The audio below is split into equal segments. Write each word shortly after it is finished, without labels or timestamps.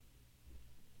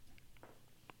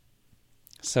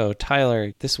So,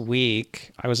 Tyler, this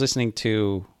week I was listening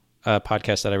to a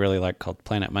podcast that I really like called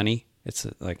Planet Money. It's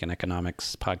like an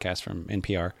economics podcast from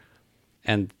NPR.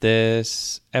 And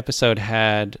this episode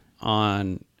had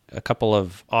on a couple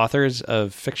of authors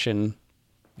of fiction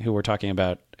who were talking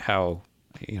about how,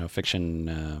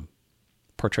 fiction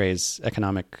portrays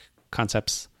economic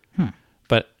concepts.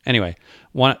 But anyway,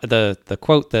 the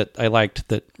quote that I liked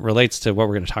that relates to what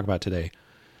we're going to talk about today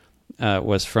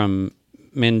was from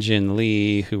Min-Jin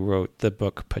Lee, who wrote the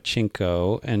book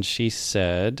Pachinko, and she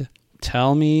said,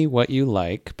 "Tell me what you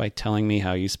like by telling me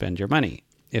how you spend your money.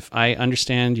 If I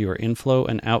understand your inflow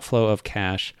and outflow of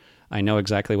cash, I know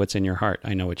exactly what's in your heart.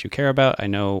 I know what you care about. I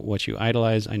know what you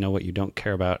idolize. I know what you don't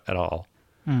care about at all."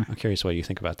 I'm curious what you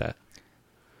think about that.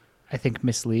 I think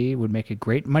Miss Lee would make a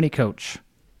great money coach.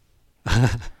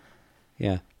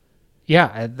 Yeah.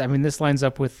 Yeah, I mean, this lines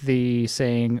up with the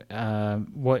saying,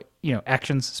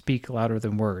 actions speak louder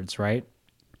than words, right?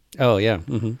 Oh, yeah.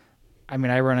 Mm-hmm. I mean,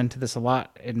 I run into this a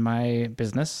lot in my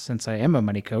business since I am a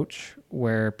money coach,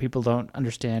 where people don't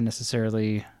understand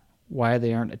necessarily why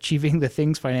they aren't achieving the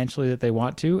things financially that they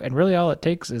want to. And really all it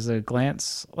takes is a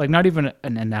glance, like not even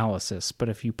an analysis, but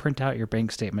if you print out your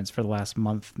bank statements for the last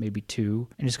month, maybe two,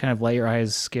 and just kind of let your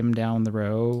eyes skim down the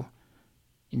row,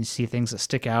 and you see things that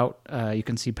stick out, you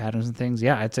can see patterns and things.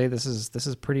 Yeah, I'd say this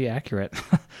is pretty accurate.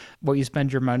 What you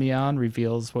spend your money on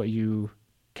reveals what you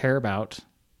care about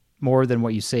more than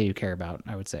what you say you care about,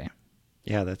 I would say.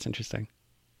 Yeah, that's interesting.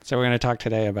 So we're going to talk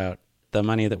today about the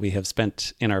money that we have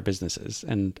spent in our businesses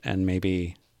and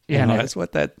maybe analyze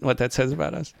what that says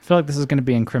about us. I feel like this is going to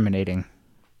be incriminating.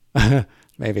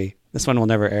 Maybe. This one will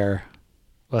never air.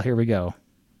 Well, here we go.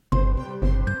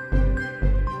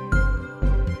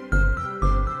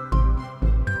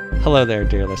 Hello there,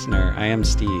 dear listener. I am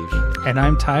Steve. And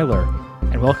I'm Tyler.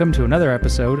 And welcome to another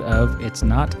episode of It's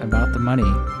Not About the Money,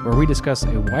 where we discuss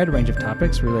a wide range of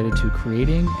topics related to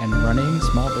creating and running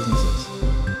small businesses.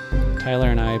 Tyler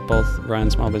and I both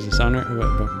run small business owners.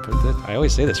 I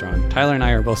always say this wrong. Tyler and I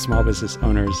are both small business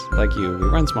owners like you. We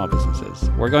run small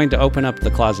businesses. We're going to open up the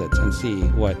closets and see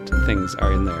what things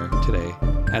are in there today.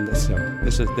 And this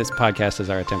podcast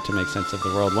is our attempt to make sense of the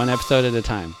world one episode at a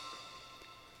time.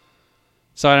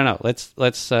 So I don't know.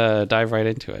 Let's dive right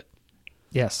into it.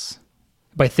 Yes.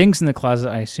 By things in the closet,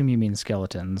 I assume you mean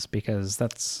skeletons, because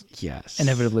that's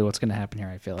inevitably what's going to happen here,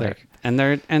 I feel like.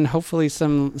 And hopefully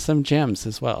some gems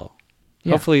as well.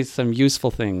 Yeah. Hopefully some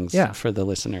useful things for the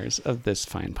listeners of this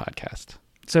fine podcast.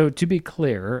 So to be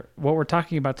clear, what we're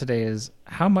talking about today is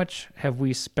how much have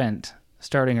we spent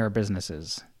starting our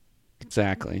businesses?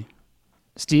 Exactly.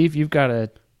 Steve, you've got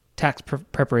a tax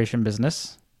preparation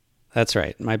business. That's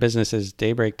right. My business is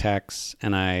Daybreak Tax,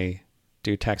 and I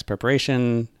do tax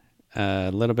preparation,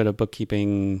 a little bit of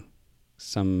bookkeeping,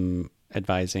 some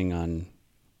advising on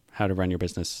how to run your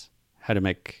business, how to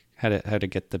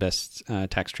get the best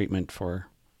tax treatment for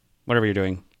whatever you're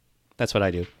doing. That's what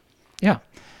I do. Yeah.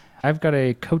 I've got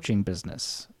a coaching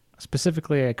business.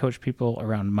 Specifically, I coach people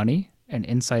around money and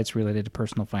insights related to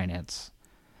personal finance.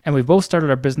 And we've both started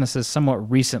our businesses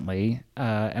somewhat recently,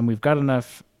 and we've got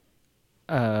enough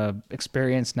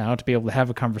experience now to be able to have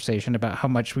a conversation about how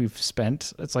much we've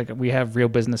spent. It's like we have real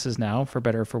businesses now, for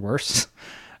better or for worse,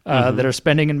 that are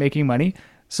spending and making money.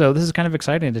 So this is kind of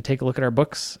exciting to take a look at our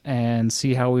books and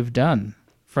see how we've done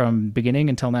from beginning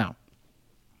until now.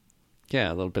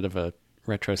 Yeah, a little bit of a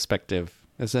retrospective.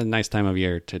 It's a nice time of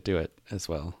year to do it as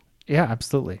well. Yeah,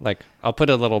 absolutely. Like, I'll put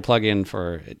a little plug in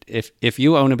for if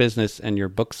you own a business and your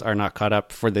books are not caught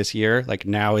up for this year, like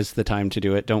now is the time to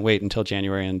do it. Don't wait until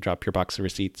January and drop your box of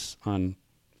receipts on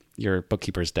your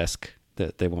bookkeeper's desk.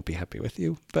 They won't be happy with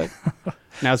you, but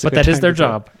now's a good time. But that is their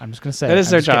job. I'm just going to say that is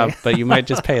their job, but you might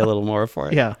just pay a little more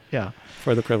for it. Yeah.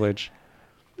 For the privilege.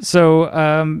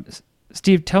 So,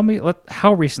 Steve, tell me,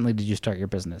 how recently did you start your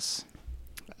business?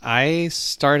 I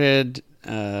started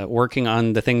working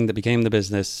on the thing that became the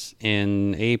business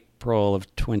in April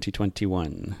of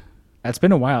 2021. That's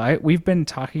been a while. We've been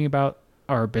talking about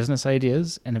our business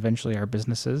ideas and eventually our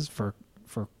businesses for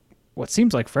what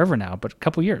seems like forever now, but a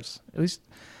couple years at least.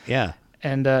 Yeah.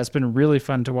 And it's been really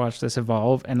fun to watch this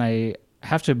evolve. And I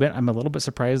have to admit, I'm a little bit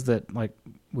surprised that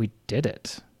we did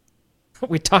it.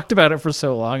 We talked about it for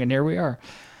so long, and here we are.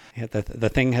 Yeah, the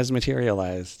thing has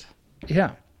materialized.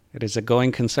 Yeah. It is a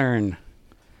going concern.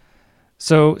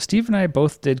 So Steve and I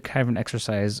both did kind of an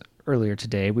exercise earlier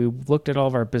today. We looked at all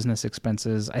of our business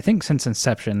expenses, I think since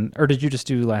inception, or did you just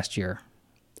do last year?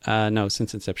 No,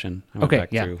 since inception. I went back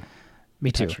through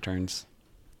Me too. tax returns.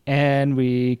 And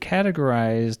we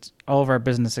categorized all of our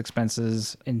business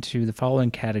expenses into the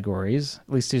following categories.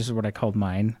 At least these are what I called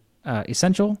mine.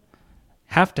 Essential,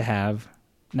 have to have,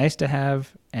 nice to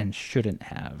have, and shouldn't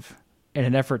have, in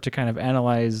an effort to kind of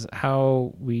analyze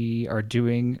how we are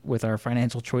doing with our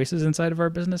financial choices inside of our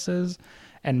businesses,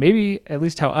 and maybe at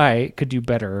least how I could do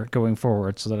better going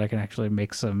forward so that I can actually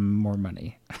make some more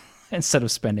money instead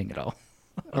of spending it all.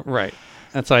 Right.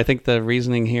 And so I think the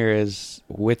reasoning here is,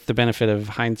 with the benefit of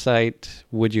hindsight,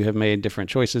 would you have made different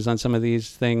choices on some of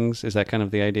these things? Is that kind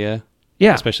of the idea?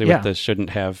 Yeah. Especially with the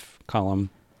shouldn't have column.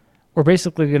 We're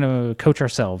basically going to coach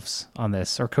ourselves on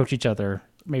this, or coach each other,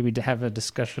 maybe to have a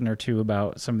discussion or two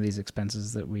about some of these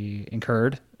expenses that we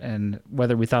incurred and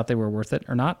whether we thought they were worth it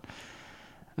or not.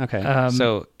 Okay.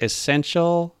 So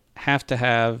essential, have to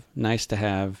have, nice to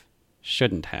have,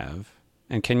 shouldn't have.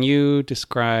 And can you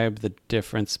describe the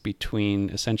difference between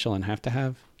essential and have to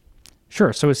have?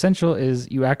 Sure. So essential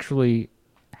is you actually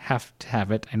have to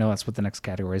have it. I know that's what the next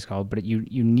category is called, but you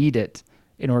need it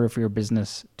in order for your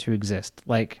business to exist,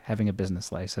 like having a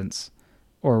business license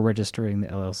or registering the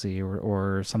LLC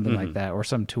or something like that, or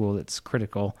some tool that's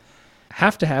critical.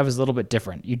 Have to have is a little bit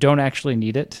different. You don't actually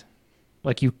need it.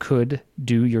 Like, you could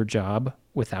do your job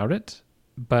without it,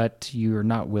 but you're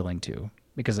not willing to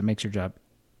because it makes your job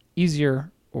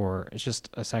easier, or it's just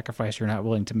a sacrifice you're not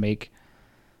willing to make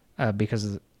because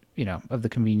of, of the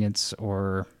convenience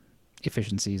or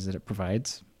efficiencies that it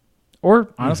provides, or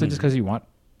honestly just because you want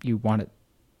it,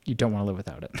 you don't want to live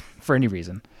without it for any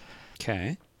reason.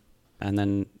 Okay. And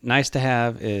then nice to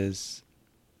have is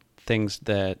things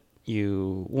that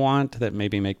you want that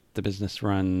maybe make the business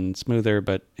run smoother,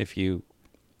 but if you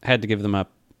had to give them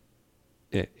up,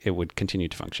 it would continue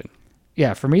to function.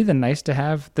 Yeah, for me, the nice to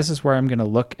have, this is where I'm going to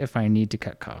look if I need to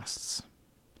cut costs.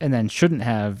 And then shouldn't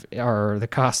have are the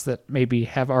costs that maybe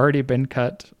have already been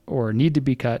cut or need to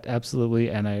be cut, absolutely,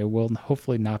 and I will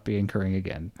hopefully not be incurring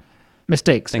again.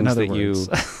 Mistakes, things in other that words.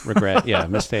 You regret. Yeah,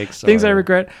 mistakes. Things I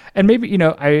regret. And maybe,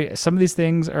 some of these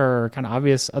things are kind of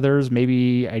obvious. Others,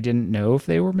 maybe I didn't know if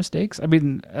they were mistakes. I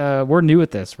mean, we're new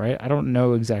at this, right? I don't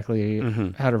know exactly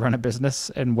how to run a business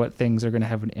and what things are going to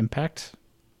have an impact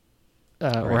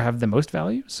or have the most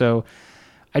value. So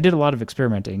I did a lot of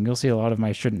experimenting. You'll see a lot of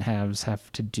my shouldn't haves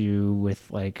have to do with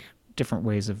like different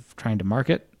ways of trying to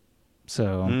market.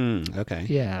 So, okay.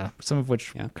 Yeah, some of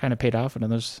which kind of paid off and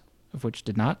others of which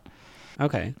did not.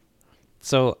 Okay.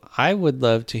 So I would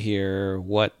love to hear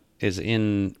what is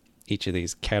in each of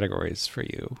these categories for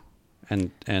you,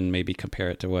 and maybe compare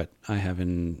it to what I have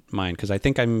in mind, because I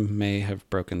think I may have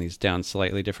broken these down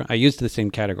slightly different. I used the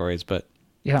same categories, but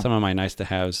some of my nice to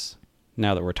haves,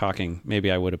 now that we're talking,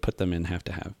 maybe I would have put them in have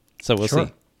to have. So we'll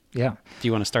see. Yeah. Do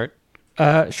you want to start?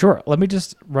 Sure. Let me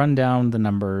just run down the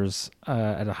numbers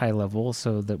at a high level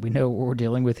so that we know what we're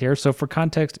dealing with here. So for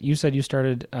context, you said you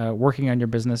started working on your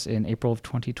business in April of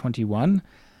 2021.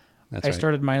 That's I right.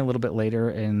 started mine a little bit later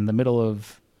in the middle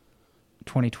of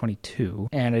 2022.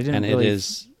 And I didn't And really... it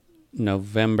is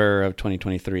November of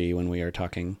 2023 when we are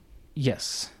talking.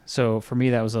 Yes. So for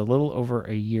me, that was a little over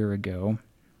a year ago.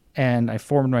 And I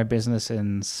formed my business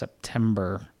in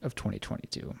September of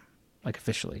 2022, like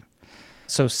officially.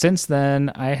 So since then,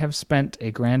 I have spent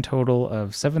a grand total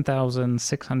of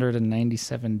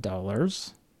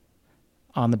 $7,697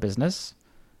 on the business.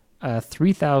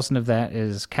 $3,000 of that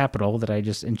is capital that I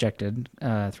just injected,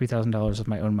 $3,000 of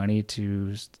my own money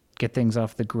to get things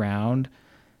off the ground.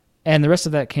 And the rest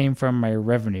of that came from my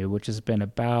revenue, which has been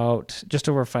about just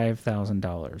over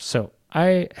 $5,000. So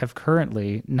I have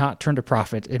currently not turned a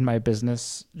profit in my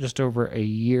business just over a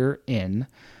year in,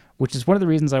 which is one of the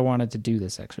reasons I wanted to do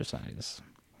this exercise.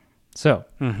 So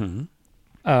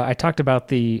I talked about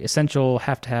the essential,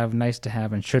 have to have, nice to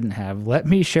have, and shouldn't have. Let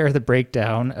me share the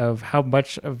breakdown of how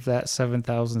much of that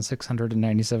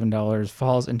 $7,697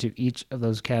 falls into each of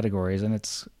those categories, and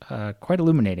it's quite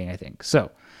illuminating, I think.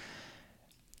 So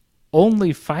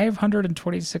only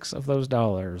 526 of those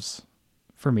dollars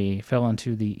for me fell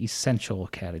into the essential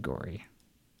category.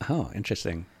 Oh,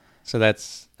 interesting. So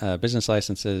that's business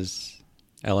licenses,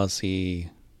 LLC,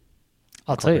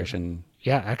 I'll tell you.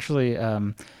 Yeah, actually,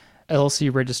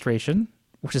 LLC registration,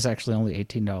 which is actually only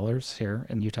 $18 here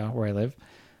in Utah where I live.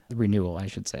 The renewal, I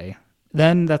should say.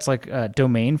 Then that's like a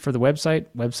domain for the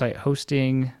website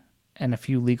hosting, and a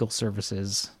few legal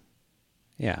services.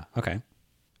 Yeah, okay.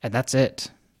 And that's it.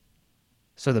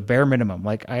 So the bare minimum,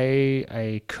 like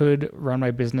I could run my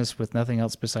business with nothing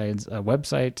else besides a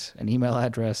website, an email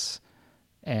address,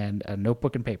 and a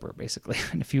notebook and paper, basically,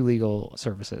 and a few legal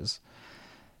services.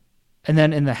 And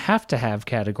then in the have to have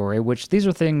category, which these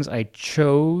are things I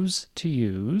chose to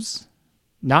use,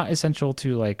 not essential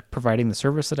to like providing the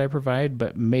service that I provide,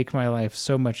 but make my life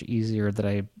so much easier that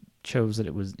I chose that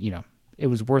it was, it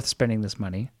was worth spending this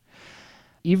money.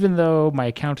 Even though my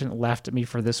accountant laughed at me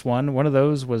for this one of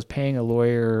those was paying a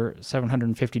lawyer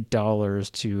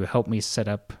 $750 to help me set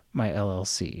up my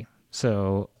LLC.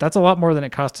 So that's a lot more than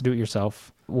it costs to do it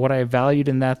yourself. What I valued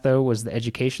in that, though, was the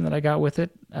education that I got with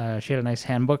it. She had a nice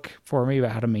handbook for me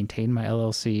about how to maintain my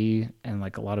LLC and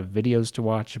like a lot of videos to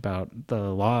watch about the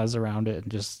laws around it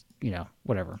and just,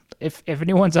 whatever. If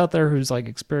anyone's out there who's like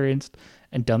experienced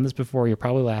and done this before, you're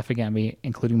probably laughing at me,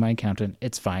 including my accountant.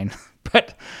 It's fine.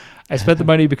 But I spent the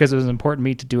money because it was important to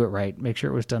me to do it right, make sure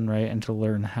it was done right, and to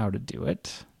learn how to do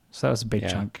it. So that was a big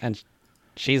chunk. And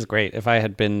she's great. If I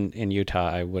had been in Utah,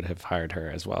 I would have hired her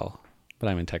as well. But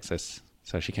I'm in Texas,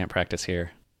 so she can't practice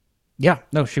here. Yeah,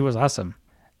 no, she was awesome.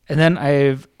 And then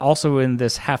I've also in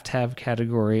this have-to-have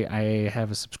category, I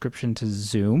have a subscription to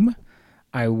Zoom.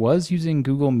 I was using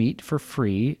Google Meet for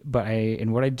free, but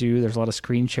in what I do, there's a lot of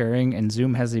screen sharing, and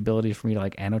Zoom has the ability for me to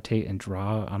like annotate and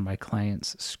draw on my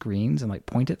clients' screens and like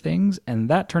point at things, and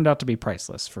that turned out to be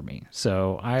priceless for me.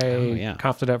 So I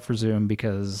coughed it up for Zoom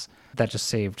because that just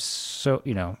saved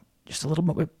just a little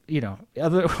bit,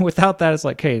 without that, it's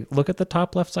like, hey, look at the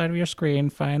top left side of your screen,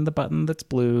 find the button that's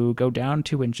blue, go down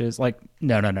 2 inches. Like,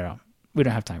 no. We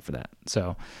don't have time for that.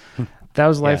 So that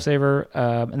was a lifesaver.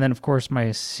 And then, of course, my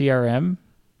CRM,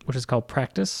 which is called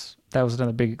Practice, that was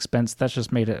another big expense. That's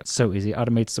just made it so easy.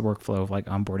 Automates the workflow of like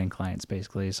onboarding clients,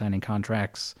 basically, signing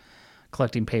contracts,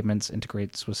 collecting payments,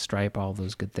 integrates with Stripe, all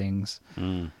those good things.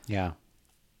 Yeah.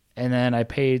 And then I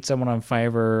paid someone on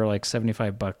Fiverr like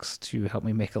 $75 to help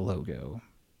me make a logo.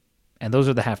 And those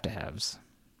are the have-to-haves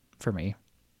for me.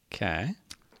 Okay.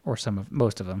 Or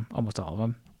most of them, almost all of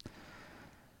them.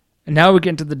 And now we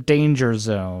get into the danger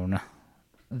zone,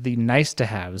 the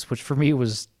nice-to-haves, which for me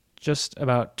was just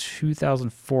about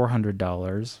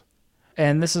 $2,400.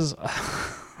 And this is...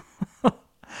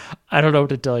 I don't know what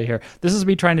to tell you here. This is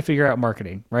me trying to figure out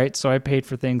marketing, right? So I paid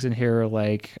for things in here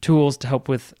like tools to help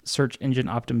with search engine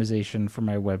optimization for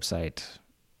my website.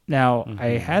 Now,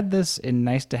 I had this in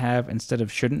nice to have instead of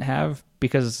shouldn't have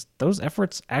because those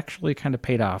efforts actually kind of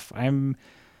paid off. I'm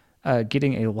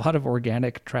getting a lot of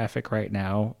organic traffic right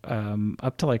now,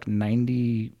 up to like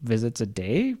 90 visits a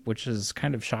day, which is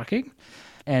kind of shocking.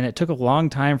 And it took a long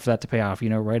time for that to pay off,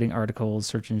 writing articles,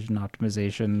 search engine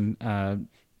optimization,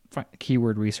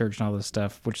 keyword research and all this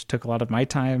stuff, which took a lot of my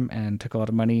time and took a lot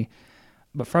of money.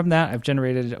 But from that, I've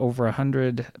generated over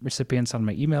 100 recipients on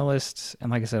my email list.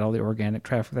 And like I said, all the organic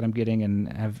traffic that I'm getting,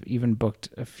 and have even booked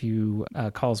a few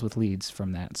calls with leads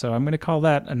from that. So I'm going to call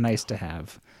that a nice to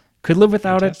have. Could live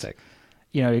without it.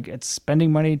 It's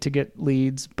spending money to get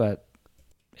leads, but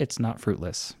it's not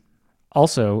fruitless.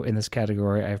 Also in this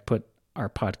category, I've put our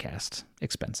podcast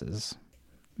expenses.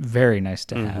 Very nice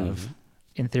to have.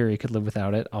 In theory, could live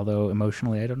without it, although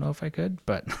emotionally, I don't know if I could,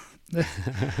 but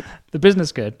the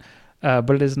business could. But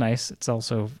it is nice. It's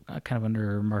also kind of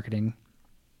under marketing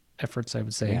efforts, I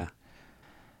would say. Yeah.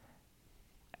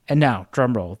 And now,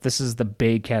 drum roll. This is the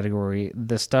big category,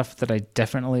 the stuff that I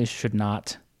definitely should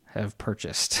not have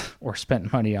purchased or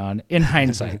spent money on in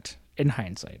hindsight.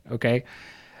 Okay?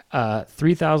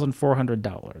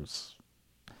 $3,400.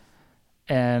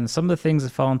 And some of the things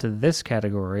that fall into this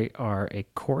category are a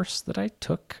course that I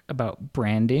took about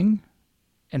branding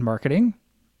and marketing,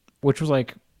 which was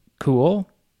like cool,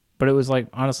 but it was like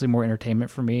honestly more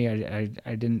entertainment for me.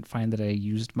 I didn't find that I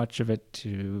used much of it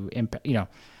to impact,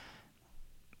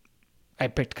 I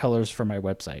picked colors for my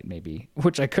website maybe,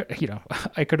 which I could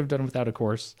have done without a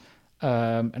course.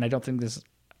 And I don't think this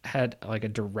had like a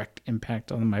direct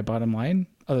impact on my bottom line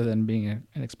other than being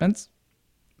an expense.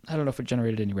 I don't know if it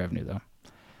generated any revenue though.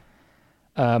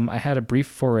 I had a brief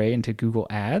foray into Google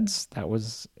Ads. That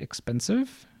was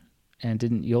expensive and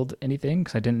didn't yield anything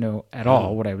because I didn't know at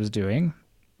all what I was doing,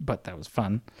 but that was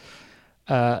fun.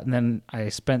 And then I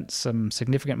spent some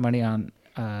significant money on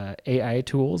AI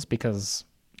tools because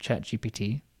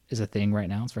ChatGPT is a thing right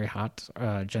now. It's very hot,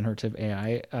 generative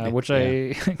AI, which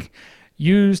I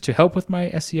use to help with my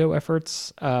SEO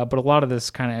efforts. But a lot of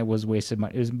this kind of was wasted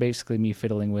money. It was basically me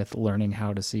fiddling with learning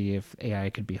how to see if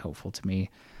AI could be helpful to me.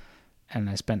 And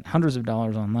I spent hundreds of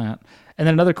dollars on that. And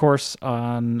then another course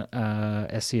on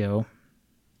SEO.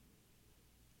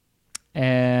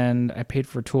 And I paid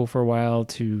for a tool for a while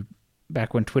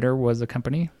back when Twitter was a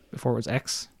company, before it was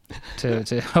X, to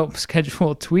help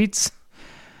schedule tweets.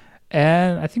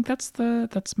 And I think that's the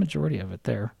majority of it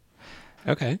there.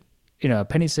 Okay. A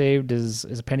penny saved is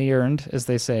a penny earned, as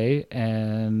they say.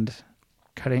 And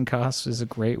cutting costs is a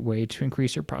great way to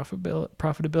increase your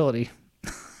profitability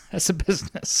as a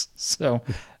business. So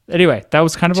anyway, that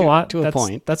was kind of a lot. To a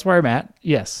point. That's where I'm at.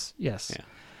 Yes. Yeah.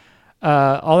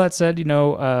 All that said,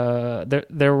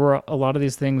 there were a lot of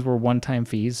these things were one-time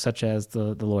fees, such as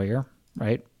the lawyer,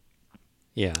 right?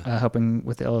 Yeah. Helping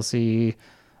with the LLC.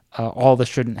 All the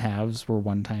shouldn't haves were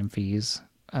one-time fees.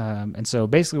 And so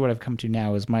basically what I've come to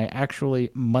now is my actually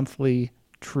monthly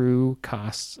true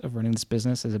costs of running this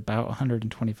business is about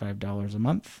 $125 a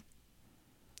month.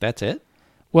 That's it?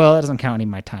 Well, that doesn't count any of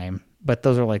my time, but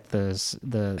those are like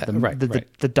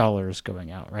the dollars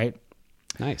going out, right?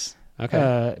 Nice.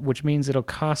 Okay. Which means it'll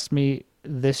cost me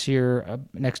this year,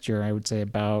 next year, I would say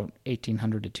about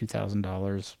 $1,800 to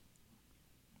 $2,000,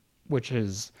 which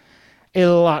is a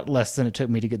lot less than it took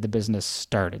me to get the business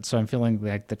started. So I'm feeling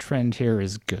like the trend here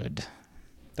is good.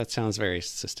 That sounds very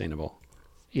sustainable.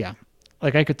 Yeah.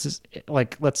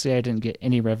 Like let's say I didn't get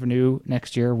any revenue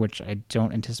next year, which I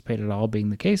don't anticipate at all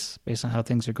being the case based on how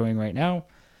things are going right now.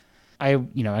 I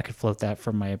could float that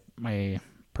from my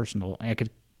personal, I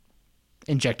could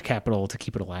inject capital to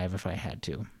keep it alive if I had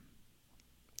to.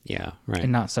 Yeah, right.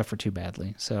 And not suffer too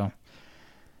badly. So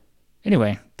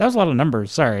anyway, that was a lot of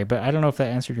numbers. Sorry, but I don't know if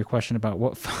that answered your question about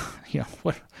what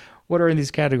are in these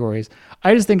categories.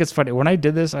 I just think it's funny. When I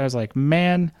did this, I was like,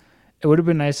 man, it would have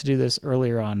been nice to do this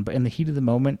earlier on, but in the heat of the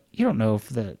moment, you don't know if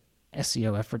the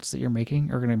SEO efforts that you're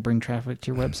making are going to bring traffic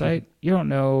to your website. You don't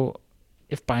know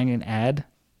if buying an ad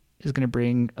is going to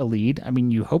bring a lead. I mean,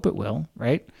 you hope it will,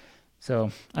 right? So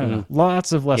I don't know.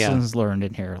 Lots of lessons learned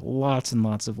in here. Lots and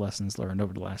lots of lessons learned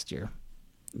over the last year.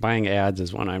 Buying ads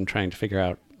is one I'm trying to figure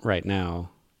out right now.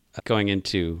 Going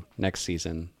into next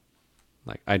season,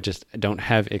 like I just don't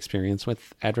have experience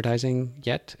with advertising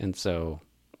yet, and so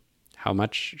how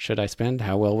much should I spend?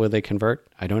 How well will they convert?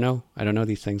 I don't know. I don't know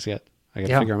these things yet. I got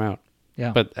to figure them out.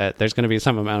 Yeah. But there's going to be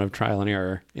some amount of trial and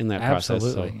error in that process.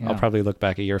 So I'll probably look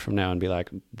back a year from now and be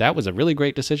like, that was a really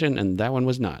great decision and that one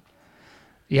was not.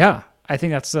 Yeah. I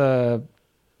think that's part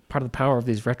of the power of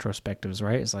these retrospectives,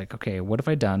 right? It's like, okay, what have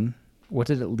I done? What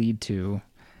did it lead to?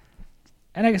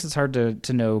 And I guess it's hard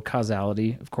to know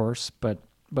causality, of course, but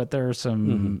there's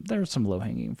some low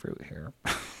hanging fruit here.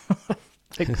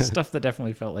 Like stuff that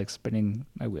definitely felt like spinning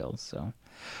my wheels. So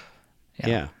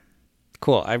yeah.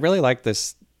 Cool. I really like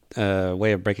this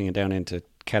way of breaking it down into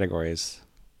categories.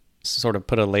 Sort of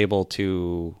put a label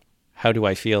to how do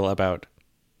I feel about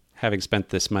having spent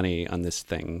this money on this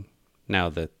thing now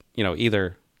that,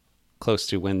 either close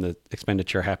to when the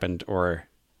expenditure happened or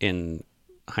in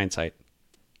hindsight.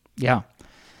 Yeah.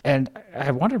 And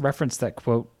I want to reference that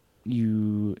quote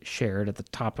you shared at the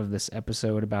top of this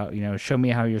episode about, show me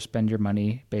how you spend your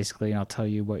money, basically, and I'll tell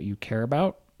you what you care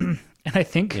about. And I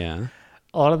think a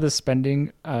lot of this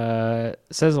spending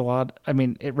says a lot. I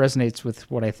mean, it resonates with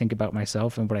what I think about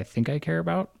myself and what I think I care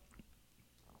about,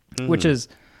 which is,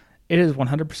 it is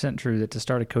 100% true that to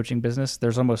start a coaching business,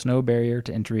 there's almost no barrier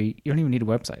to entry. You don't even need a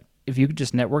website. If you could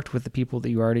just network with the people that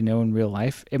you already know in real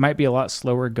life, it might be a lot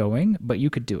slower going, but you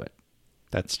could do it.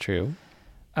 That's true.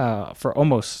 For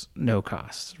almost no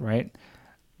cost, right?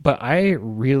 But I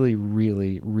really,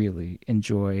 really, really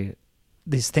enjoy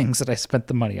these things that I spent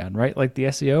the money on, right? Like the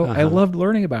SEO, I loved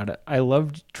learning about it. I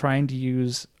loved trying to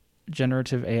use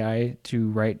generative AI to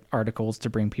write articles to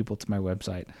bring people to my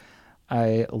website.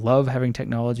 I love having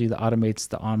technology that automates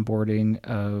the onboarding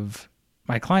of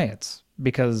my clients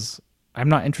because I'm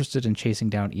not interested in chasing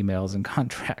down emails and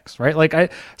contracts, right? Like I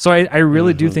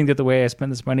really do think that the way I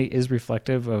spend this money is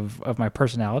reflective of my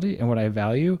personality and what I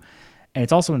value. And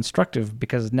it's also instructive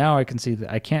because now I can see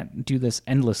that I can't do this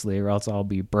endlessly or else I'll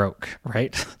be broke,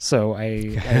 right? So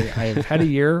I've had a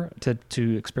year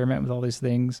to experiment with all these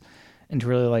things and to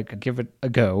really like give it a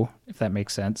go, if that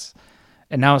makes sense.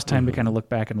 And now it's time to kind of look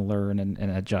back and learn and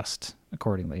adjust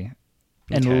accordingly.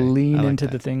 And lean into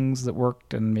the things that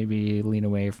worked and maybe lean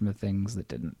away from the things that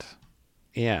didn't.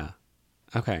 Yeah.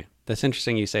 Okay. That's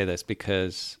interesting you say this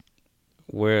because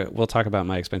we'll talk about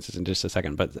my expenses in just a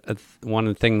second. But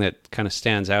one thing that kind of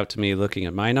stands out to me looking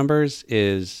at my numbers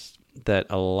is that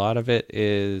a lot of it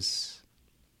is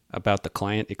about the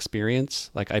client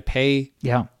experience. Like I pay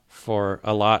for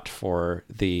a lot for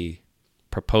the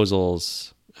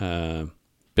proposals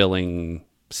billing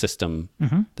system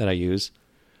that I use.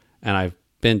 And I've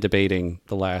been debating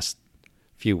the last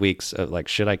few weeks of like,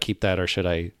 should I keep that or should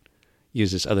I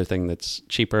use this other thing that's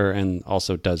cheaper and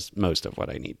also does most of what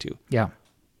I need to? Yeah.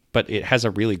 But it has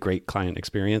a really great client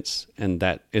experience and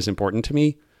that is important to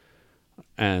me.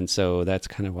 And so that's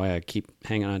kind of why I keep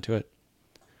hanging on to it.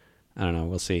 I don't know.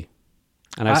 We'll see.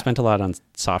 And I've spent a lot on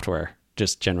software,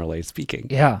 just generally speaking.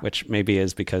 Yeah. Which maybe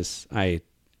is because I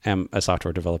am a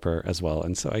software developer as well.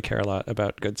 And so I care a lot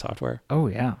about good software. Oh,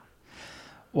 yeah.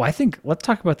 Well, I think let's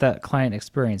talk about that client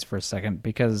experience for a second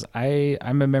because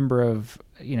I'm a member of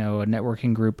a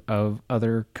networking group of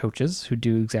other coaches who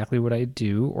do exactly what I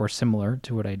do or similar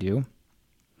to what I do.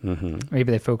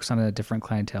 Maybe they focus on a different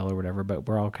clientele or whatever, but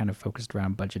we're all kind of focused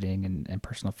around budgeting and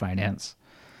personal finance.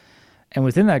 And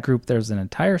within that group, there's an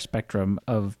entire spectrum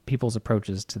of people's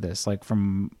approaches to this, like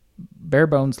from bare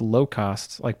bones, low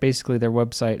cost, like basically their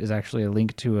website is actually a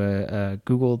link to a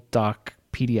Google Doc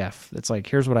PDF. It's like,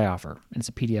 here's what I offer. And it's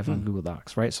a PDF on Google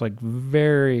Docs, right? So like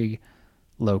very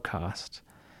low cost.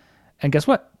 And guess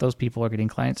what? Those people are getting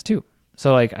clients too.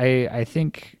 So like, I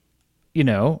think,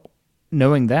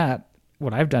 knowing that,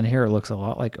 what I've done here looks a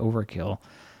lot like overkill,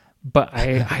 but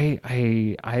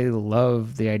I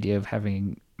love the idea of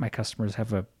having my customers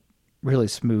have a really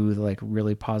smooth, like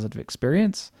really positive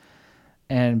experience.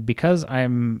 And because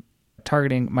I'm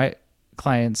targeting my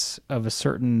clients of a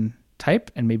certain type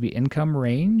and maybe income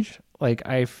range, like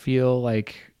I feel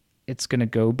like it's going to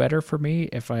go better for me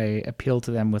if I appeal to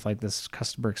them with like this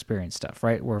customer experience stuff,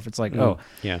 right? Where if it's like, at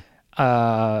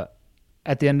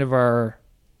the end of our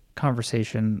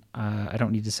conversation, I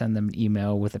don't need to send them an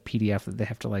email with a PDF that they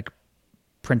have to like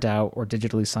print out or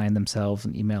digitally sign themselves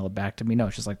and email it back to me. No,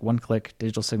 it's just like one click,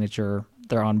 digital signature,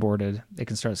 they're onboarded. They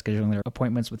can start scheduling their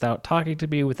appointments without talking to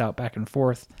me, without back and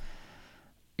forth.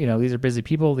 These are busy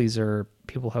people. These are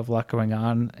people who have a lot going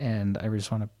on. And I just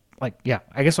want to I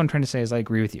guess what I'm trying to say is I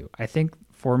agree with you. I think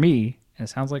for me, and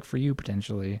it sounds like for you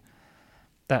potentially,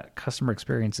 that customer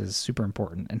experience is super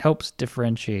important and helps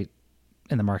differentiate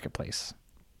in the marketplace.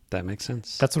 That makes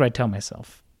sense. That's what I tell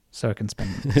myself, so I can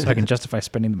justify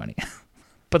spending the money.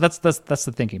 But that's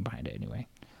the thinking behind it anyway.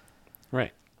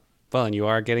 Right. Well, and you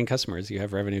are getting customers. You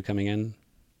have revenue coming in.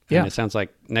 Yeah. And it sounds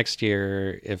like next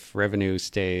year, if revenue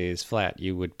stays flat,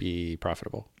 you would be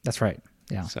profitable. That's right.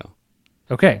 Yeah. So,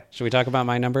 okay. Should we talk about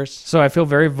my numbers? So I feel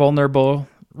very vulnerable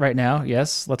right now.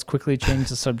 Yes. Let's quickly change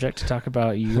the subject to talk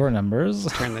about your numbers.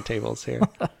 Turn the tables here.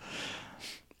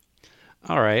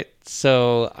 All right.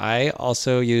 So I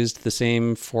also used the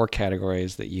same 4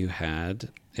 categories that you had: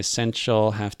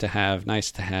 essential, have to have,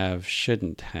 nice to have,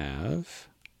 shouldn't have.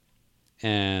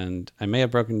 And I may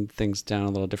have broken things down a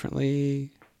little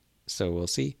differently, so we'll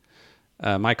see.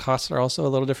 My costs are also a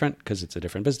little different because it's a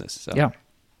different business. So yeah,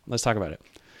 let's talk about it.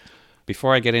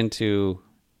 Before I get into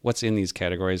what's in these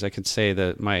categories, I could say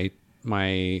that my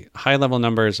high level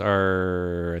numbers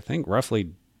are, I think,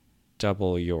 roughly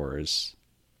double yours.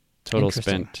 Total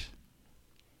spent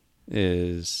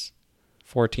is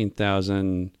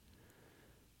 14,000.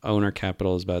 Owner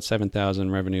capital is about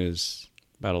 7,000. Revenue is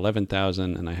about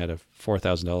 11,000, and I had a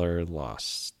 $4,000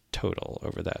 loss total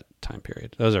over that time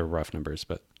period. Those are rough numbers,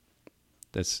 but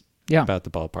that's about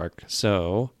the ballpark.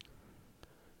 So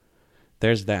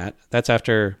there's that. That's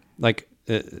after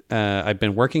I've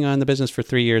been working on the business for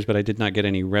 3 years, but I did not get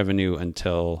any revenue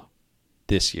until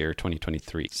this year,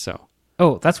 2023. So.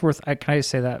 Oh, that's worth. Can I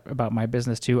say that about my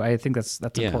business too? I think that's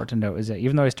important to note. Is that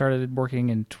even though I started working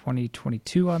in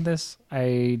 2022 on this,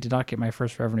 I did not get my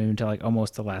first revenue until like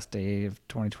almost the last day of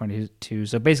 2022.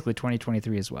 So basically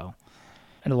 2023 as well.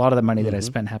 And a lot of the money that I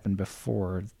spent happened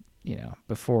before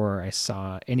I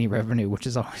saw any revenue, which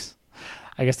is always,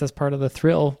 I guess that's part of the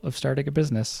thrill of starting a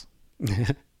business.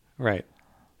 Right.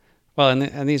 Well,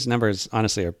 and these numbers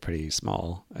honestly are pretty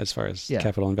small as far as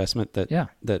capital investment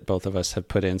that both of us have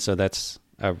put in. So that's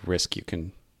a risk you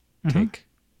can take.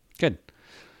 Good.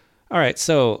 All right.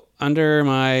 So under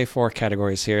my 4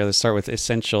 categories here, let's start with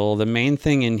essential. The main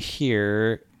thing in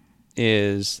here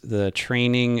is the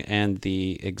training and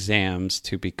the exams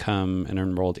to become an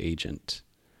enrolled agent.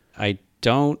 I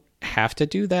don't have to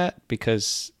do that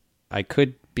because I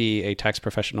could be a tax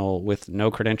professional with no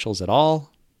credentials at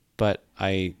all, but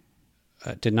I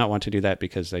did not want to do that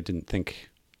because I didn't think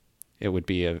it would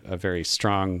be a very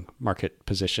strong market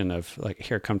position of like,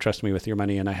 here, come trust me with your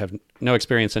money. And I have no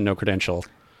experience and no credential.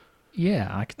 Yeah,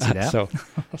 I could see that.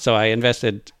 So I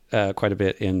invested quite a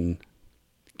bit in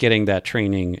getting that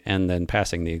training and then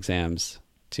passing the exams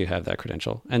to have that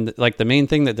credential. And like the main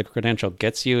thing that the credential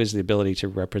gets you is the ability to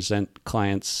represent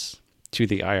clients to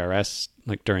the IRS,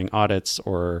 like during audits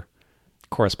or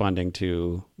corresponding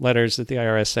to letters that the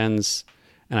IRS sends.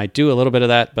 And I do a little bit of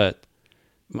that, but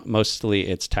mostly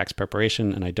it's tax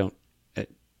preparation, and I don't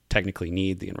technically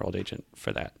need the enrolled agent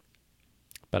for that.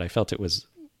 But I felt it was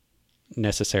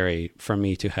necessary for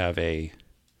me to have a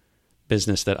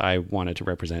business that I wanted to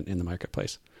represent in the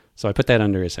marketplace. So I put that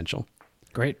under essential.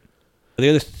 Great. The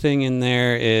other thing in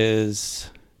there is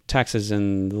taxes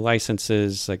and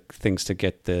licenses, like things to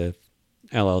get the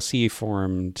LLC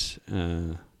formed,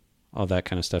 all that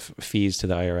kind of stuff, fees to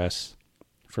the IRS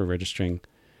for registering.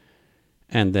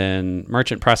 And then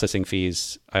merchant processing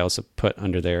fees, I also put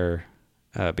under there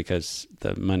because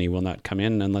the money will not come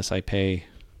in unless I pay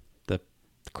the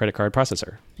credit card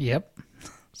processor. Yep.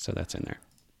 So that's in there.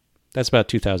 That's about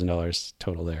 $2,000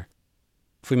 total there.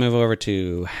 If we move over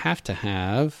to have to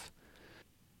have,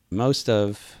 most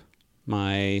of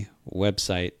my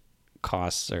website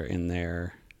costs are in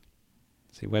there.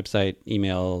 See, website,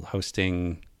 email,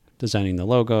 hosting, designing the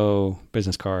logo,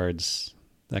 business cards,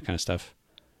 that kind of stuff.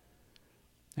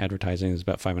 Advertising is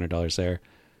about $500 there.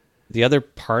 The other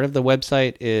part of the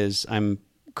website is I'm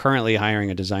currently hiring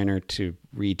a designer to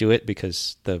redo it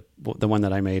because the one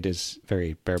that I made is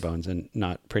very bare bones and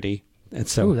not pretty. And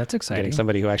so that's exciting. Getting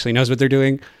somebody who actually knows what they're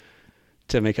doing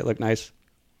to make it look nice.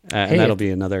 And that'll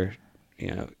be another,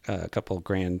 a couple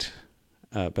grand,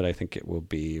 but I think it will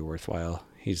be worthwhile.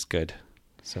 He's good.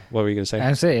 So what were you going to say?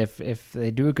 I say if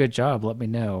they do a good job, let me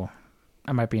know.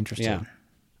 I might be interested. Yeah.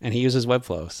 And he uses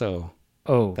Webflow, so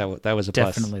that was a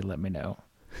plus. Definitely let me know.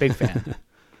 Big fan.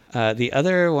 The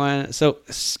other one, so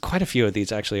quite a few of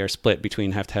these actually are split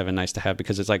between have to have and nice to have,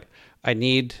 because it's like I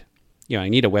need a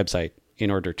website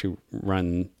in order to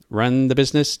run the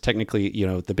business. Technically,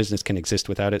 the business can exist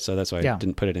without it, so that's why I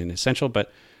didn't put it in essential.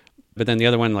 But then the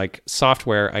other one, like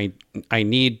software, I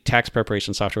need tax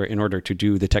preparation software in order to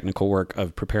do the technical work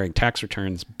of preparing tax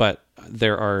returns. But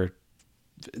there's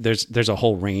a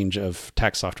whole range of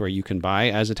tax software you can buy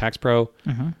as a tax pro.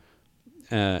 Mm-hmm.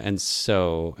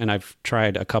 And I've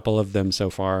tried a couple of them so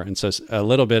far. And so a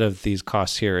little bit of these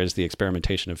costs here is the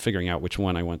experimentation of figuring out which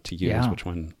one I want to use, which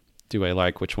one do I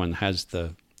like, which one has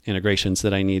the integrations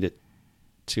that I need it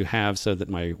to have so that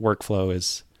my workflow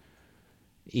is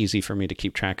easy for me to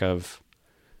keep track of,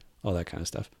 all that kind of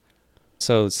stuff.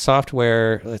 So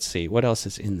software, let's see, what else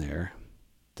is in there?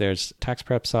 There's tax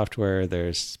prep software,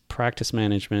 there's practice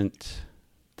management,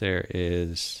 there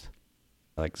is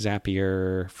like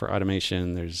Zapier for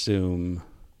automation, there's Zoom,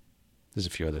 there's a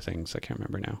few other things I can't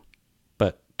remember now.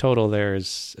 But total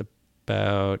there's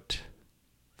about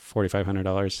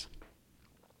 $4,500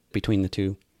 between the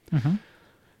two. Mm-hmm.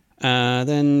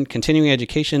 Then continuing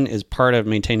education is part of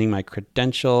maintaining my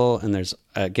credential. And there's,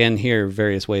 again, here,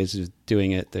 various ways of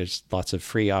doing it. There's lots of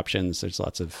free options. There's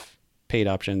lots of paid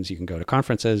options. You can go to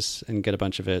conferences and get a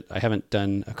bunch of it. I haven't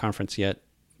done a conference yet.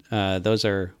 Those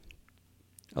are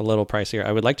a little pricier.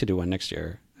 I would like to do one next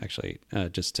year, actually,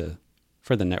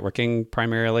 for the networking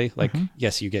primarily. Like,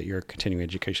 yes, you get your continuing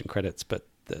education credits, but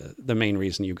the main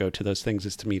reason you go to those things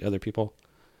is to meet other people.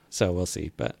 So we'll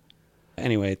see. But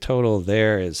anyway, total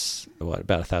there is about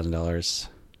 $1,000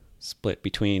 split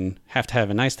between have to have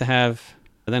and nice to have.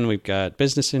 And then we've got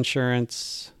business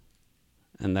insurance,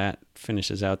 and that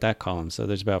finishes out that column. So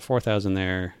there's about $4,000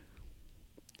 there.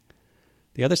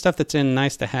 The other stuff that's in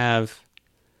nice to have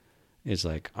is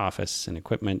like office and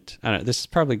equipment. I don't know. This is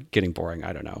probably getting boring.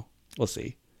 I don't know. We'll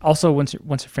see. Also, once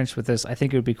you're finished with this, I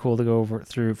think it would be cool to go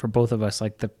through for both of us,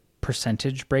 like the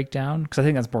percentage breakdown, because I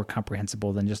think that's more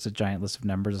comprehensible than just a giant list of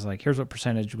numbers. It's like, here's what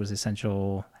percentage was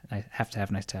essential, I have to have,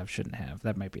 nice to have, shouldn't have.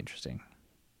 That might be interesting.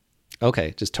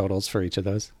 Okay, just totals for each of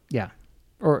those. Yeah,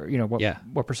 or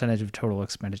what percentage of total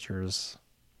expenditures.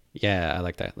 Yeah, I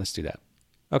like that. Let's do that.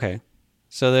 Okay,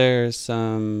 so there's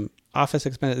some office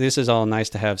expense. This is all nice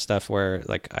to have stuff where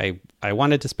like I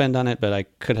wanted to spend on it, but I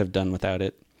could have done without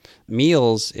it.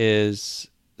 Meals is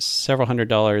several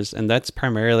 $100s, and that's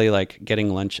primarily like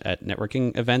getting lunch at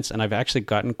networking events. And I've actually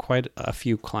gotten quite a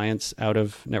few clients out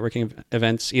of networking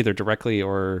events, either directly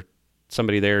or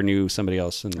somebody there knew somebody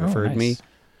else and referred me.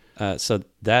 So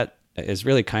that is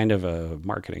really kind of a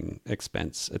marketing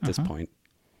expense at this point.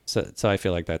 So I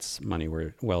feel like that's money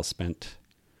well spent.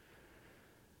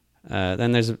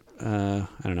 Then there's, I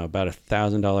don't know, about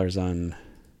 $1,000 on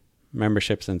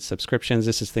memberships and subscriptions.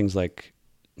 This is things like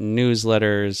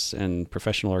newsletters and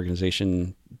professional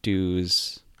organization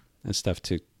dues and stuff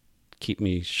to keep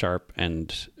me sharp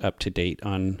and up to date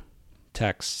on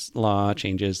tax law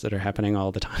changes that are happening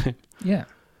all the time. Yeah.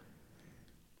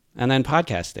 And then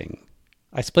podcasting.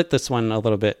 I split this one a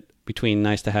little bit between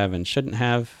nice to have and shouldn't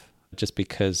have, just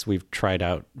because we've tried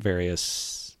out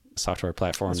various software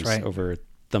platforms over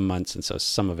the months. And so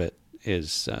some of it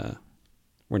is,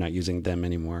 we're not using them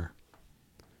anymore.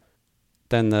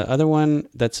 Then the other one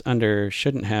that's under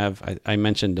shouldn't have, I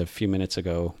mentioned a few minutes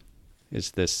ago,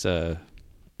 is this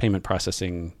payment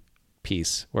processing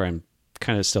piece where I'm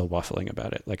kind of still waffling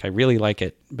about it. Like I really like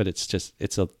it, but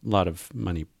it's a lot of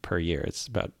money per year. It's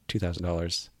about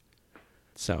 $2,000.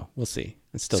 So we'll see.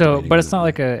 It's still but it's not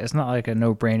like a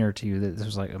no-brainer to you that this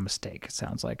was like a mistake. It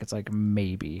sounds like it's like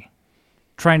maybe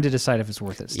trying to decide if it's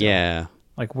worth it still. Yeah.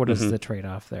 Like what is the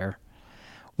trade-off there?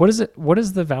 What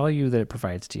is the value that it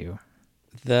provides to you?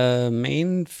 The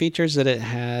main features that it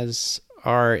has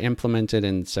are implemented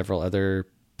in several other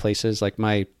places. Like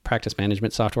my practice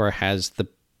management software has the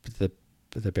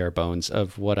bare bones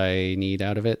of what I need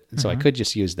out of it. So I could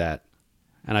just use that.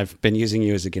 And I've been using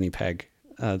you as a guinea peg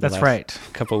That's right.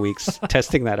 couple of weeks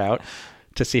testing that out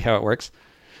to see how it works.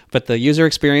 But the user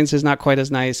experience is not quite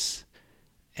as nice.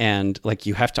 And like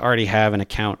you have to already have an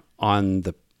account on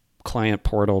the client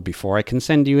portal before I can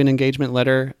send you an engagement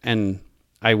letter. And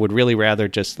I would really rather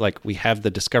just like we have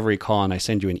the discovery call and I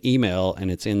send you an email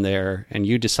and it's in there and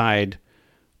you decide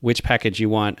which package you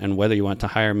want and whether you want to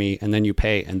hire me, and then you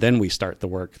pay, and then we start the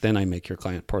work. Then I make your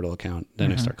client portal account.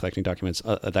 Then I start collecting documents,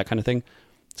 that kind of thing.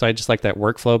 So I just like that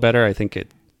workflow better. I think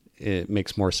it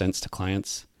makes more sense to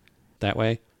clients that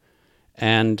way.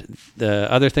 And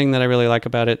the other thing that I really like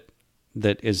about it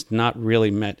that is not really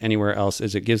met anywhere else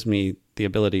is it gives me the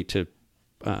ability to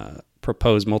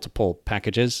propose multiple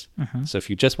packages. So if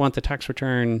you just want the tax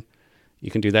return, you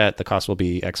can do that. The cost will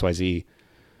be XYZ.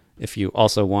 If you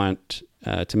also want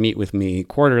to meet with me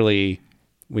quarterly,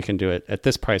 we can do it at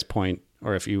this price point.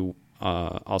 Or if you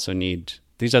also need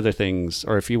these other things,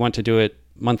 or if you want to do it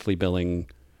monthly billing,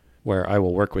 where I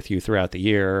will work with you throughout the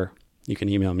year, you can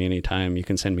email me anytime. You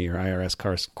can send me your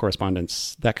IRS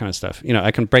correspondence, that kind of stuff. You know,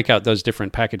 I can break out those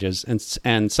different packages,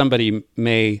 and somebody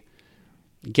may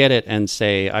get it and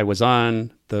say, I was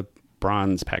on the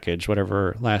bronze package,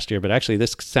 whatever, last year, but actually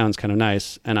this sounds kind of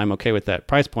nice and I'm okay with that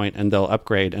price point, and they'll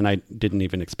upgrade, and I didn't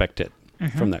even expect it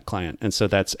from that client. And so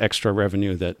that's extra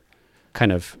revenue that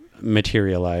kind of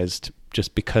materialized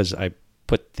just because I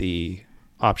put the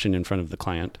option in front of the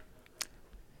client.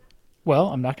 Well,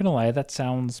 I'm not going to lie, that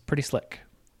sounds pretty slick.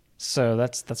 So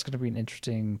that's going to be an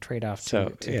interesting trade-off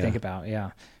to think about.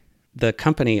 Yeah. The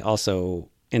company also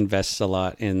invests a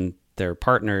lot in their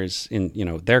partners, in, you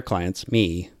know, their clients,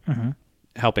 me,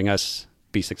 helping us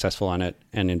be successful on it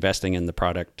and investing in the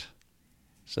product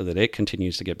so that it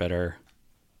continues to get better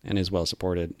and is well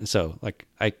supported. So like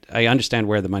I understand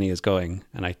where the money is going,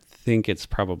 and I think it's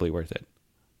probably worth it.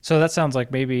 So that sounds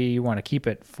like maybe you want to keep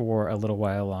it for a little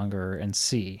while longer and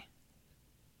see.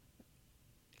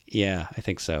 Yeah, I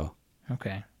think so.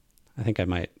 Okay. I think I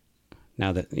might,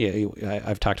 now that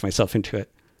I've talked myself into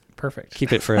it. Perfect.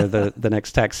 Keep it for the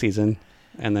next tax season,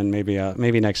 and then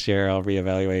maybe next year I'll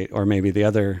reevaluate, or maybe the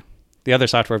other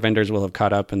software vendors will have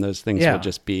caught up, and those things will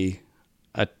just be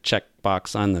a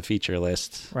checkbox on the feature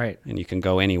list, right? And you can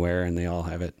go anywhere, and they all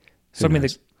have it. So I mean,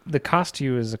 the cost to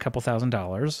you is a couple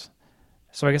 $1,000s.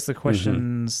 So I guess the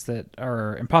questions that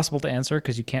are impossible to answer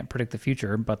because you can't predict the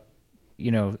future, but you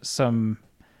know, some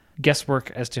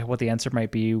guesswork as to what the answer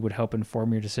might be would help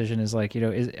inform your decision. Is like, you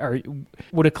know,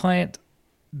 would a client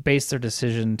base their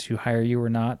decision to hire you or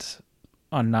not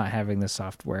on not having the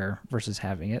software versus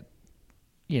having it?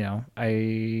 You know,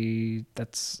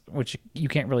 that's which you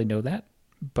can't really know that,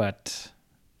 but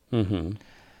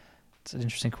it's an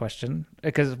interesting question,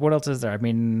 because what else is there? I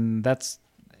mean, that's,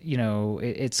 you know,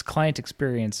 it's client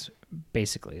experience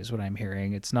basically is what I'm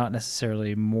hearing. It's not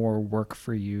necessarily more work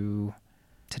for you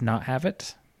to not have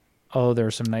it, although there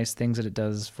are some nice things that it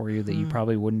does for you that you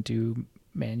probably wouldn't do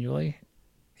manually.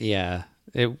 Yeah.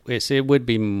 It would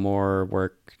be more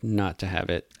work not to have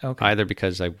it, either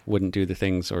because I wouldn't do the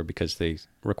things or because they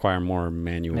require more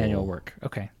manual work.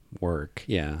 Okay. Work.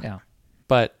 Yeah. Yeah.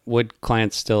 But would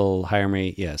clients still hire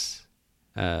me? Yes.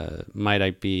 Might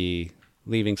I be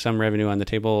leaving some revenue on the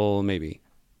table? Maybe.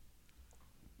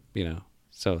 You know,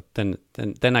 so then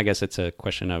I guess it's a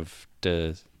question of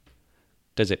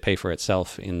does it pay for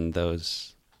itself in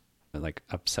those like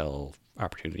upsell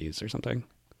opportunities or something?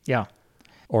 Yeah.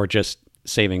 Or just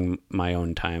saving my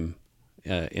own time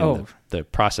in the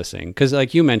processing. Because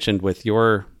like you mentioned with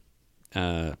your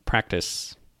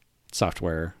practice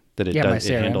software, that it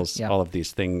handles all of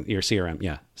these things, your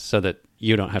CRM, so that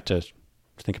you don't have to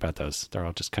think about those. They're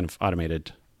all just kind of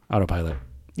automated, autopilot.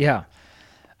 Yeah.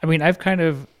 I mean, I've kind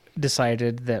of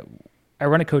decided that I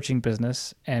run a coaching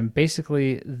business, and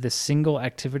basically the single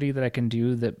activity that I can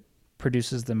do that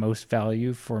produces the most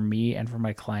value for me and for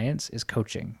my clients is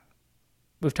coaching.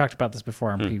 We've talked about this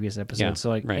before on previous episodes. Yeah, so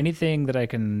like anything that I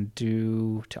can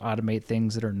do to automate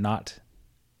things that are not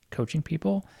coaching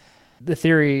people, the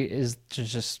theory is to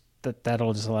just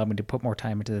that'll just allow me to put more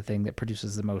time into the thing that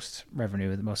produces the most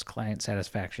revenue, the most client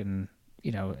satisfaction,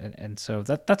 you know, and so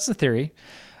that's the theory.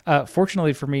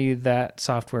 Fortunately for me, that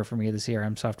software for me, the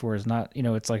CRM software, is not, you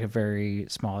know, it's like a very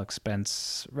small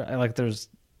expense.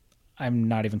 I'm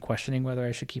not even questioning whether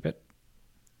I should keep it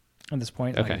at this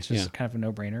point. Okay, like it's just kind of a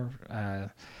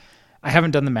no-brainer. I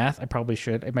haven't done the math. I probably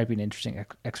should. It might be an interesting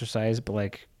exercise, but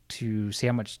like to see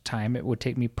how much time it would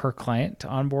take me per client to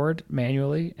onboard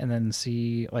manually, and then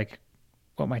see like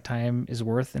what my time is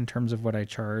worth in terms of what I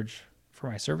charge for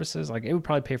my services, like it would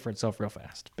probably pay for itself real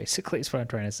fast, basically is what I'm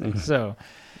trying to say. So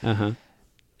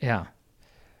yeah.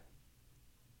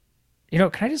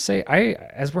 Can I just say,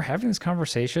 as we're having this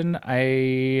conversation,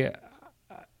 I'm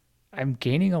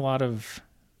gaining a lot of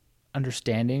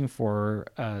understanding for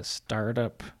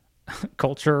startup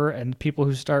culture and people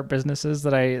who start businesses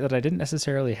that I didn't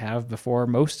necessarily have before.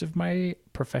 Most of my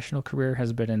professional career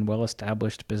has been in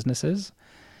well-established businesses.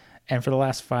 And for the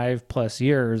last 5+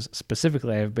 years,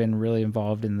 specifically, I've been really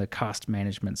involved in the cost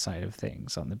management side of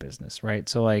things on the business, right?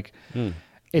 So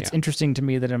it's interesting to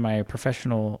me that in my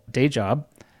professional day job,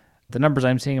 the numbers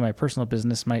I'm seeing in my personal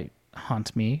business might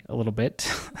haunt me a little bit.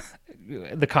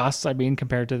 The costs,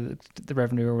 compared to the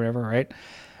revenue or whatever, right?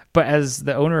 But as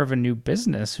the owner of a new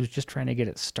business who's just trying to get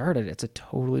it started, it's a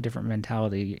totally different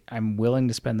mentality. I'm willing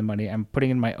to spend the money. I'm putting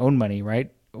in my own money,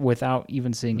 right? Without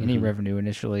even seeing any revenue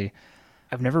initially.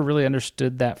 I've never really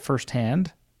understood that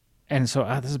firsthand. And so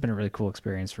this has been a really cool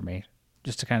experience for me,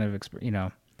 just to kind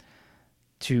of,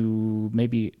 to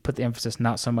maybe put the emphasis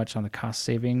not so much on the cost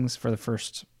savings for the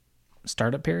first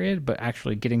startup period, but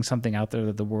actually getting something out there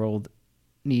that the world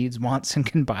needs, wants, and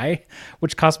can buy,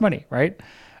 which costs money, right?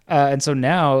 And so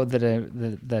now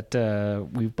that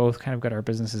we've both kind of got our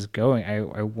businesses going,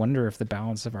 I wonder if the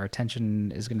balance of our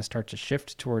attention is going to start to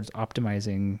shift towards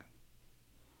optimizing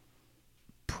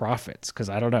profits. Because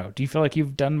I don't know, do you feel like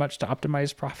you've done much to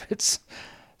optimize profits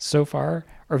so far,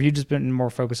 or have you just been more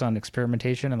focused on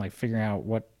experimentation and like figuring out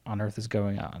what on earth is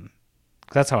going on?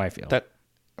 'Cause that's how I feel.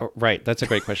 Right. That's a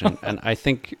great question. And I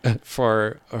think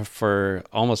for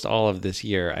almost all of this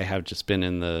year, I have just been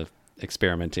in the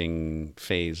experimenting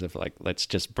phase of like, let's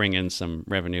just bring in some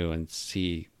revenue and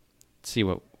see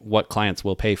what clients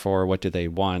will pay for, what do they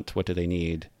want, what do they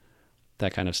need,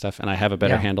 that kind of stuff. And I have a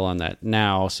better handle on that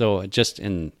now. So just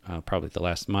in probably the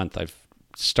last month, I've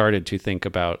started to think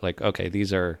about like, okay,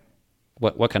 these are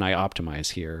what can I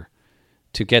optimize here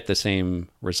to get the same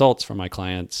results from my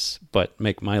clients, but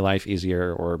make my life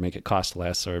easier or make it cost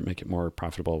less or make it more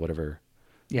profitable, whatever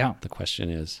the question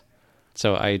is.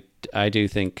 So I do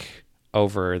think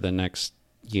over the next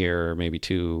year, maybe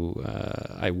two,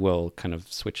 I will kind of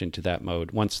switch into that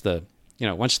mode. Once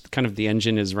kind of the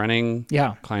engine is running,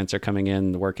 clients are coming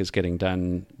in, the work is getting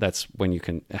done. That's when you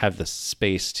can have the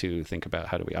space to think about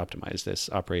how do we optimize this,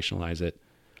 operationalize it,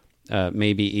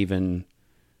 maybe even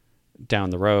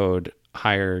down the road,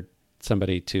 hire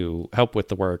somebody to help with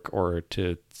the work or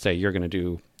to say, you're going to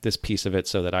do this piece of it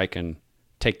so that I can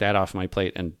take that off my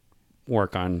plate and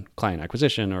work on client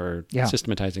acquisition or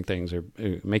systematizing things or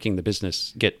making the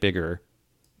business get bigger.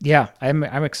 Yeah, I'm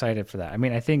excited for that. I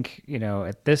mean, I think,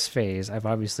 at this phase, I've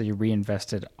obviously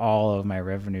reinvested all of my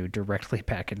revenue directly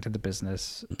back into the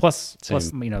business, plus,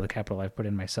 the capital I've put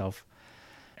in myself.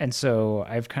 And so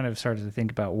I've kind of started to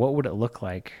think about what would it look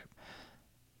like?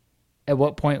 At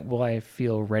what point will I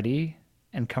feel ready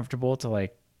and comfortable to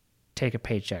like take a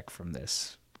paycheck from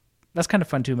this? That's kind of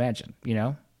fun to imagine,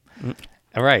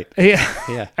 All right.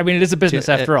 Yeah. I mean, it is a business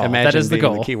after all. That is the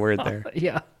goal. The key word there.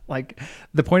 Yeah. Like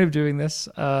the point of doing this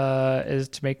is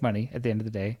to make money at the end of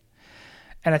the day.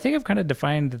 And I think I've kind of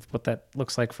defined what that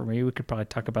looks like for me. We could probably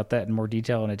talk about that in more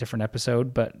detail in a different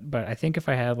episode. But I think if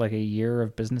I had like a year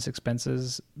of business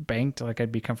expenses banked, like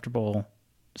I'd be comfortable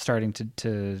starting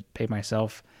to pay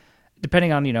myself,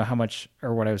 depending on, how much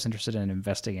or what I was interested in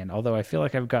investing in. Although I feel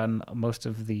like I've gotten most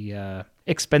of the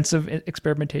expensive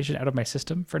experimentation out of my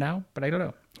system for now, but I don't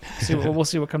know. We'll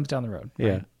see what comes down the road. Right?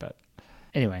 Yeah. But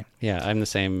anyway. Yeah, I'm the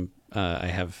same. I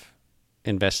have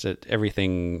invested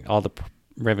everything. All the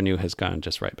revenue has gone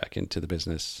just right back into the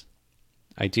business.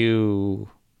 I do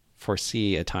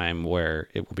foresee a time where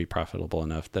it will be profitable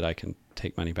enough that I can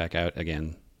take money back out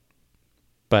again.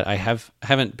 But I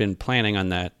haven't been planning on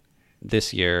that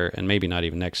this year and maybe not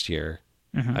even next year.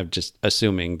 I'm just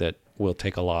assuming that we'll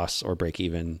take a loss or break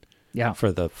even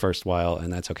for the first while,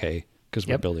 and that's okay because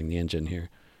we're building the engine here.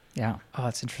 Yeah. Oh,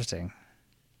 that's interesting.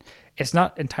 It's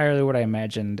not entirely what I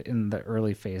imagined in the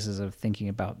early phases of thinking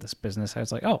about this business. I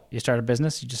was like, oh, you start a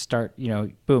business, you just start,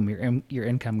 boom, your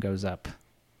income goes up.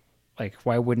 Like,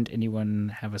 why wouldn't anyone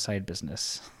have a side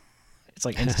business? It's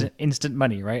like instant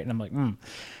money, right? And I'm like, in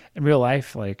real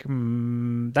life, like,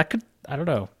 that could, I don't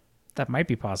know. That might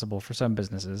be possible for some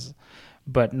businesses,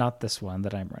 but not this one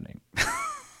that I'm running.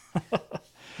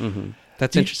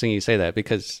 That's interesting you say that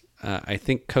because I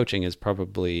think coaching is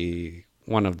probably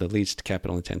one of the least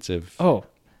capital intensive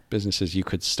businesses you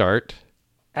could start.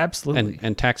 Absolutely.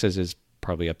 And taxes is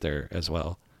probably up there as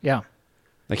well. Yeah.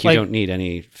 Like you don't need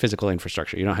any physical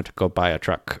infrastructure. You don't have to go buy a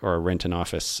truck or rent an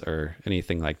office or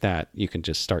anything like that. You can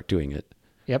just start doing it.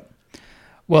 Yep.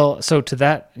 Well, so to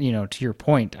that, to your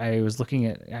point, I was looking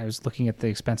at the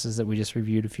expenses that we just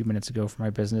reviewed a few minutes ago for my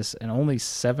business, and only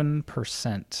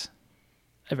 7%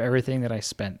 of everything that I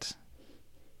spent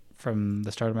from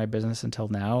the start of my business until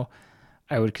now,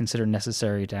 I would consider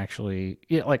necessary to actually,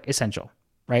 like essential,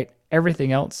 right?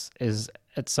 Everything else is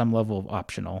at some level of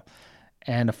optional.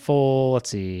 And a full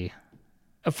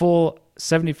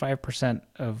 75%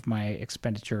 of my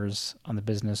expenditures on the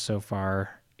business so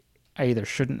far, I either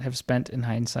shouldn't have spent in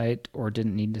hindsight or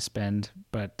didn't need to spend,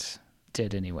 but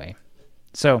did anyway.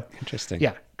 So, Interesting.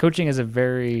 yeah, coaching is a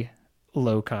very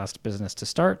low cost business to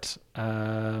start.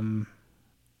 I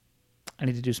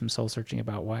need to do some soul searching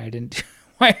about why I didn't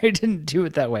do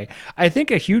it that way. I think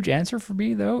a huge answer for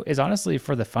me though is honestly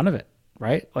for the fun of it,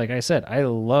 right? Like I said, I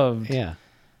loved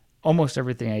almost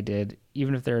everything I did,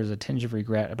 even if there is a tinge of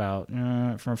regret about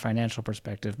from a financial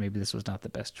perspective, maybe this was not the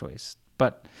best choice.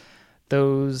 But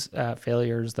those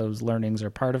failures, those learnings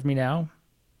are part of me now,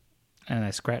 and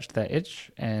I scratched that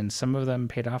itch, and some of them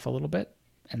paid off a little bit,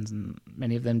 and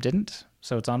many of them didn't.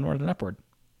 So it's onward and upward.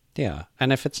 Yeah,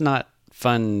 and if it's not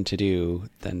fun to do,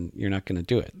 then you're not going to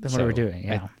do it. Then what are we doing?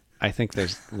 Yeah, I think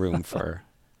there's room for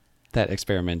that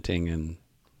experimenting and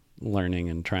learning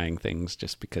and trying things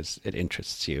just because it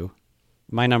interests you.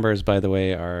 My numbers, by the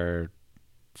way, are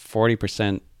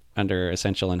 40% under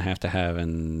essential and have to have,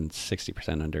 and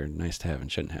 60% under nice to have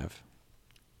and shouldn't have.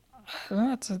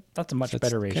 That's a much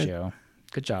better ratio.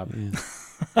 Good job.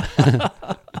 Yeah.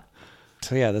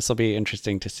 So yeah, this will be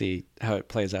interesting to see how it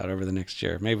plays out over the next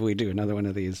year. Maybe we do another one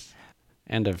of these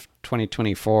end of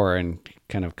 2024 and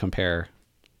kind of compare.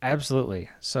 Absolutely.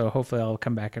 So hopefully I'll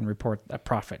come back and report a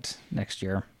profit next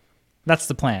year. That's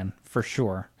the plan for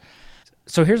sure.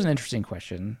 So here's an interesting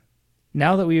question.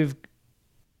 Now that we've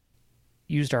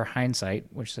used our hindsight,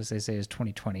 which as they say is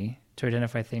 2020, to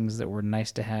identify things that were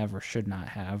nice to have or should not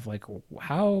have, like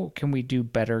how can we do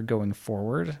better going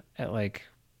forward at like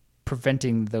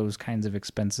preventing those kinds of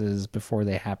expenses before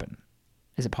they happen?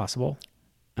 Is it possible?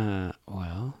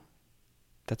 Well,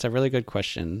 that's a really good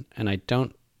question. And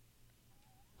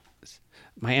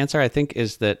my answer, I think,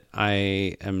 is that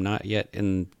I am not yet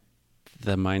in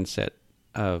the mindset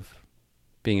of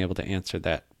being able to answer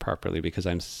that properly because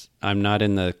I'm not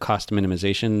in the cost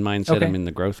minimization mindset. Okay. I'm in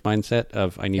the growth mindset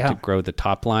of I need to grow the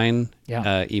top line,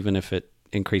 even if it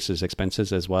increases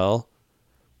expenses as well.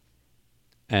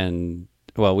 And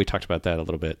well, we talked about that a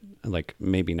little bit, like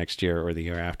maybe next year or the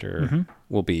year after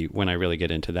will be when I really get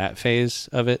into that phase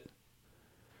of it.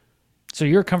 So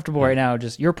you're comfortable right now,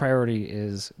 just your priority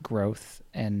is growth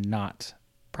and not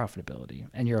profitability,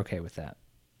 and you're okay with that?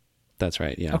 That's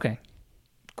right, yeah. Okay,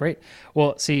 great.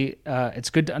 Well, see, it's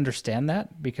good to understand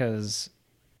that because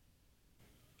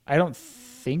I don't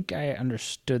think I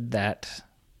understood that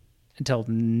until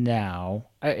now.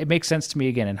 It makes sense to me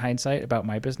again in hindsight about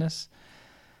my business.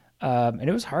 And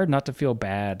it was hard not to feel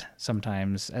bad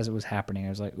sometimes as it was happening. I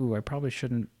was like, ooh, I probably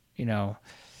shouldn't, I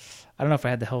don't know if I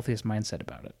had the healthiest mindset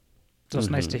about it. So it's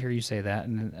nice to hear you say that.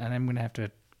 And I'm going to have to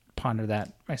ponder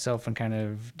that myself and kind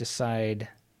of decide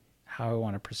how I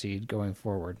want to proceed going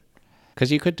forward. Because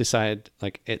you could decide,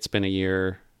 like, it's been a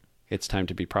year, it's time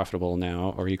to be profitable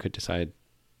now. Or you could decide,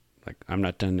 like, I'm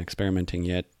not done experimenting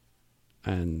yet.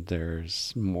 And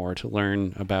there's more to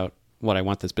learn about what I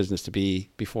want this business to be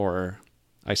before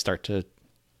I start to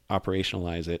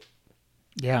operationalize it.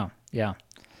 Yeah.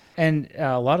 And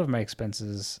a lot of my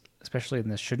expenses, especially in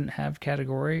the shouldn't have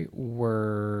category,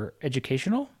 were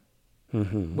educational,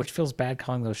 which feels bad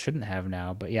calling those shouldn't have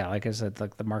now. But yeah, like I said,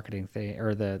 like the marketing thing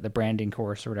or the branding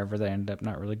course or whatever, they end up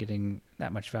not really getting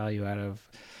that much value out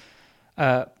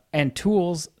of. And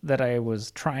tools that I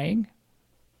was trying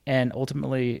and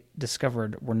ultimately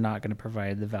discovered were not going to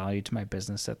provide the value to my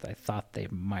business that I thought they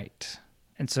might.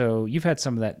 And so you've had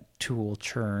some of that tool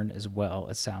churn as well,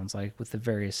 it sounds like, with the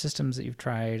various systems that you've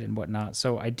tried and whatnot.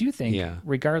 So I do think,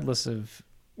 regardless of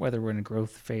whether we're in a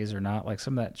growth phase or not, like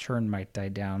some of that churn might die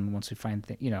down once we find,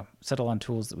 settle on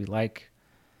tools that we like,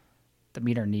 that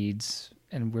meet our needs,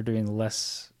 and we're doing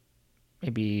less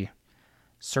maybe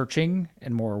searching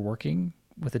and more working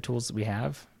with the tools that we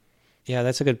have. Yeah,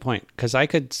 that's a good point. Because I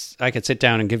could sit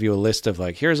down and give you a list of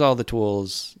like, here's all the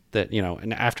tools that,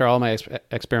 and after all my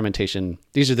experimentation,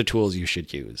 these are the tools you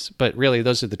should use. But really,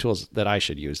 those are the tools that I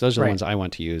should use. Those are the ones I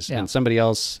want to use. Yeah. And somebody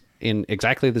else in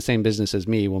exactly the same business as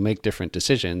me will make different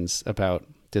decisions about,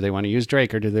 do they want to use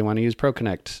Drake or do they want to use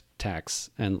ProConnect tax?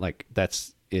 And like,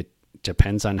 it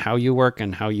depends on how you work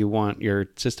and how you want your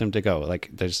system to go.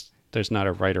 Like there's not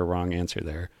a right or wrong answer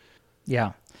there.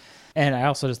 Yeah. And I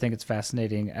also just think it's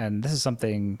fascinating, and this is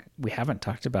something we haven't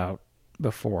talked about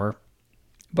before,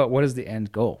 But what is the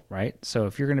end goal, right? So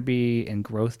if you're going to be in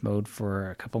growth mode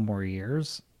for a couple more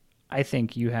years, I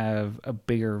think you have a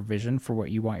bigger vision for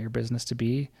what you want your business to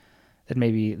be than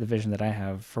maybe the vision that I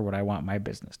have for what I want my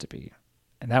business to be.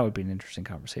 And that would be an interesting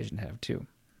conversation to have too.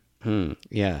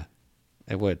 Yeah,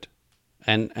 it would.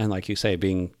 And like you say,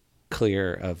 being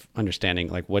clear of understanding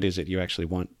like what is it you actually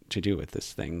want to do with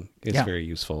this thing is very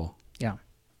useful. Yeah.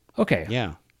 Okay.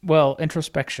 Yeah. Well,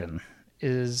 introspection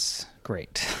is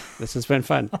great. This has been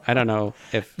fun. I don't know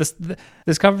if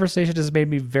this conversation has made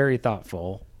me very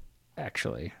thoughtful,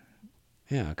 actually.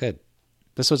 Yeah, good.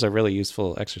 This was a really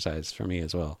useful exercise for me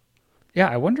as well. Yeah,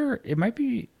 I wonder,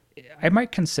 I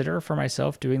might consider for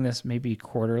myself doing this maybe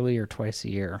quarterly or twice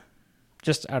a year,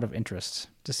 just out of interest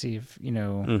to see if,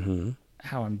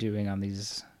 how I'm doing on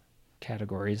these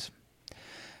categories.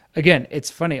 Again, it's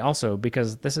funny also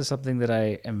because this is something that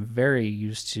I am very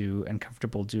used to and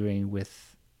comfortable doing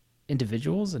with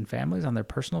individuals and families on their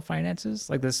personal finances.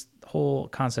 Like this whole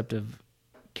concept of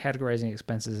categorizing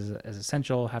expenses as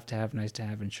essential, have to have, nice to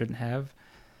have, and shouldn't have.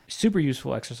 Super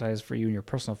useful exercise for you in your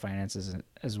personal finances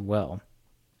as well.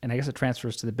 And I guess it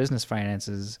transfers to the business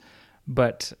finances,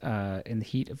 but in the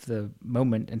heat of the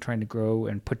moment and trying to grow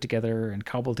and put together and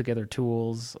cobble together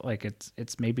tools, like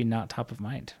it's maybe not top of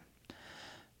mind.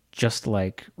 Just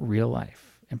like real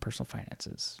life and personal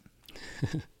finances.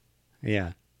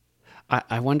 Yeah.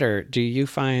 I wonder, do you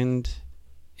find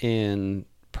in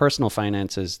personal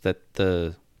finances that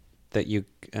you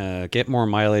get more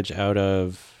mileage out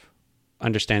of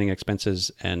understanding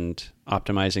expenses and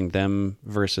optimizing them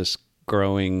versus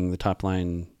growing the top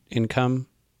line income?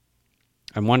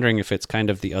 I'm wondering if it's kind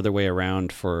of the other way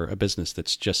around for a business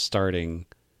that's just starting,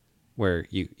 where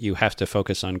you have to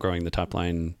focus on growing the top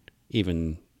line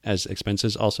even as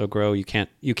expenses also grow. You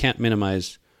can't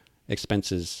minimize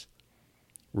expenses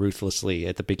ruthlessly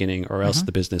at the beginning, or else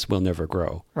the business will never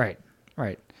grow. Right.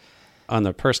 On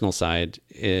the personal side,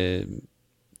 a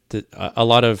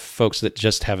lot of folks that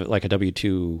just have like a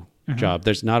W-2 job,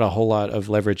 there's not a whole lot of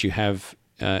leverage you have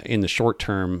in the short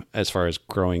term as far as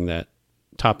growing that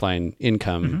top line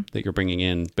income that you're bringing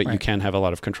in, but you can have a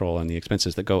lot of control on the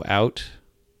expenses that go out.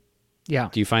 Yeah.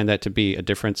 Do you find that to be a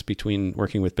difference between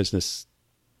working with business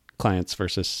clients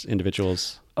versus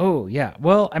individuals? Oh, yeah.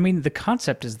 Well, I mean, the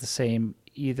concept is the same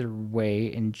either way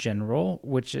in general,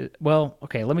 which is, well,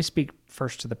 okay, let me speak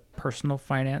first to the personal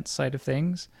finance side of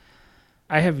things.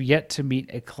 I have yet to meet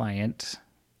a client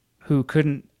who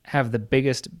couldn't have the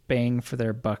biggest bang for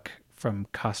their buck from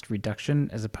cost reduction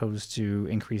as opposed to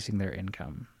increasing their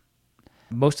income.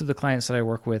 Most of the clients that I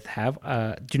work with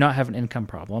do not have an income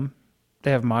problem.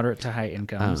 They have moderate to high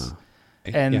incomes.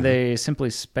 And they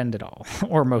simply spend it all,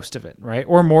 or most of it, right?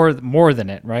 Or more than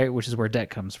it, right? Which is where debt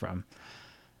comes from.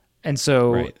 And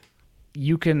so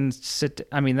you can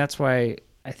that's why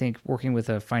I think working with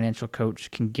a financial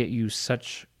coach can get you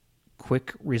such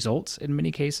quick results in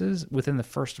many cases within the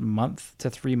first month to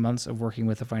 3 months of working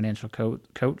with a financial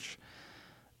coach.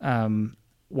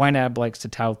 YNAB likes to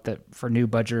tout that for new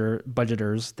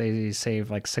budgeters, they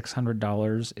save like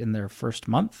 $600 in their first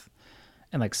month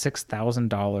and like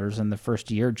 $6,000 in the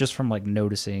first year just from like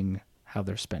noticing how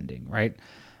they're spending, right?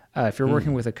 If you're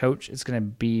working with a coach, it's going to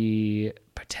be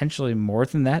potentially more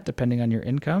than that depending on your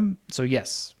income. So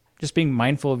yes, just being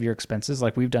mindful of your expenses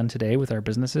like we've done today with our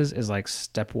businesses is like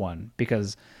step one,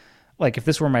 because like if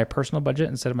this were my personal budget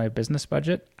instead of my business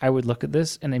budget, I would look at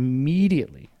this and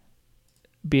immediately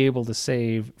be able to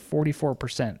save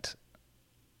 44%.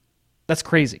 That's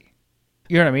crazy.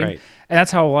 You know what I mean? Right. And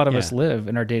that's how a lot of us live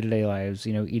in our day-to-day lives,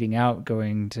 eating out,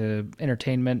 going to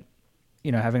entertainment,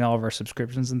 having all of our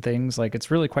subscriptions and things. Like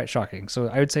it's really quite shocking. So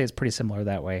I would say it's pretty similar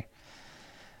that way.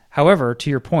 However, to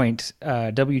your point,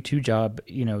 W-2 job,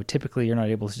 typically you're not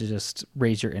able to just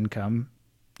raise your income.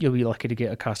 You'll be lucky to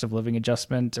get a cost of living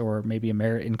adjustment or maybe a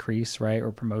merit increase, right?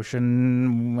 Or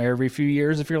promotion every few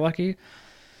years if you're lucky.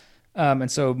 And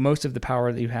so most of the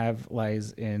power that you have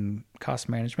lies in cost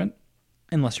management,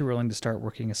 unless you're willing to start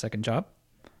working a second job.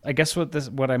 I guess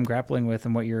what I'm grappling with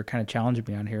and what you're kind of challenging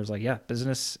me on here is like, yeah,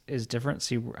 business is different.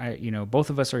 See, both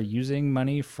of us are using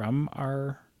money from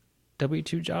our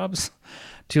W-2 jobs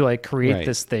to like create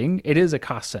this thing. It is a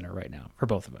cost center right now for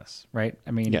both of us, right?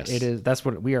 I mean, it is. That's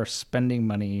what we are spending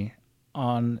money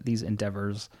on these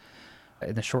endeavors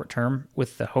in the short term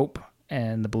with the hope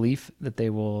and the belief that they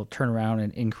will turn around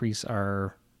and increase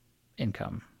our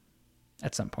income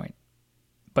at some point,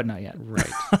 but not yet. Right.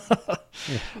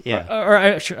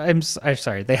 Yeah. I'm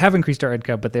sorry. They have increased our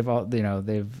income, but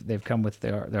they've come with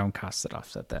their own costs that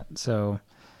offset that. So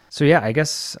yeah, I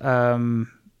guess,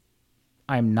 I'm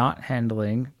I'm not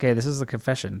handling, okay, this is the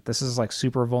confession. This is like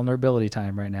super vulnerability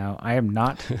time right now. I am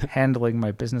not handling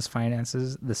my business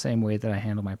finances the same way that I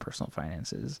handle my personal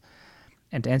finances.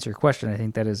 And to answer your question, I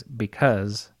think that is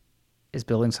because it's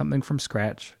building something from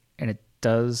scratch, and it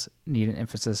does need an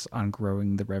emphasis on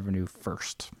growing the revenue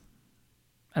first.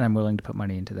 And I'm willing to put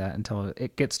money into that until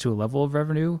it gets to a level of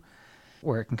revenue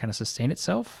where it can kind of sustain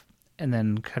itself, and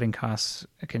then cutting costs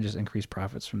can just increase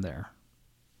profits from there.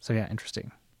 So yeah,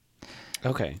 interesting.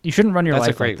 Okay. You shouldn't run your That's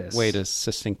life a great like this. way to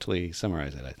succinctly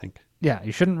summarize it, I think. Yeah,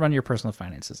 you shouldn't run your personal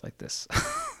finances like this.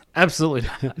 Absolutely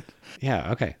not.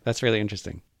 Yeah, okay. That's really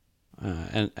interesting.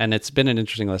 And it's been an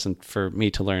interesting lesson for me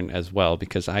to learn as well,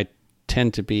 because I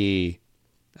tend to be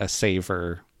a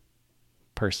saver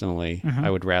personally. Mm-hmm. I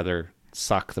would rather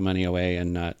sock the money away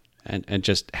and not and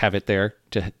just have it there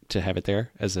to have it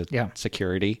there as a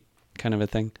security kind of a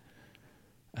thing.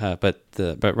 But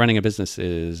running a business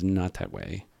is not that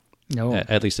way. No.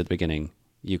 At least at the beginning,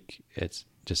 you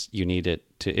need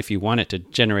it to, if you want it to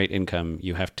generate income,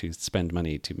 you have to spend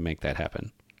money to make that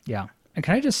happen. Yeah. And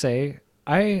can I just say,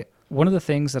 one of the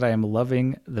things that I am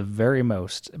loving the very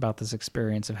most about this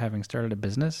experience of having started a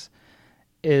business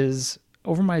is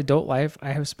over my adult life,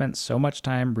 I have spent so much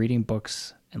time reading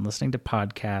books and listening to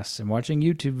podcasts and watching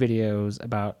YouTube videos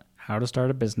about how to start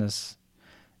a business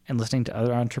and listening to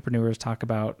other entrepreneurs talk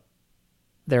about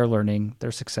their learning,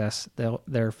 their success,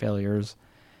 their failures.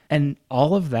 And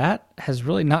all of that has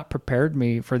really not prepared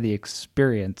me for the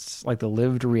experience, like the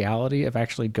lived reality of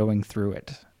actually going through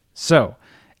it. So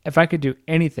if I could do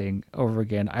anything over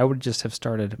again, I would just have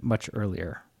started much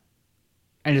earlier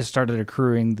and just started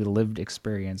accruing the lived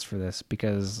experience for this,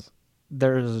 because I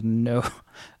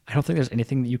don't think there's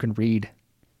anything that you can read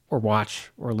or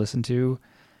watch or listen to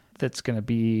that's going to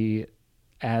be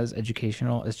as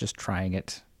educational as just trying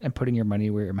it and putting your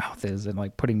money where your mouth is, and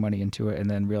like putting money into it and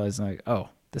then realizing like, oh,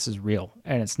 this is real.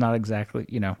 And it's not exactly,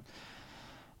 I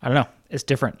don't know. It's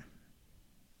different.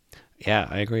 Yeah,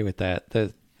 I agree with that.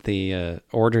 The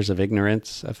orders of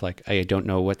ignorance of like, I don't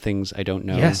know what things I don't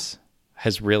know, yes,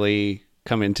 has really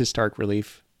come into stark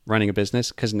relief running a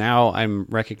business. Cause now I'm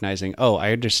recognizing, oh,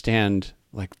 I understand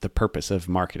like the purpose of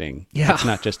marketing. Yeah. It's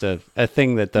not just a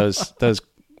thing that those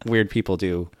weird people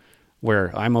do,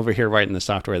 where I'm over here writing the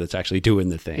software that's actually doing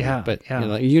the thing. Yeah, but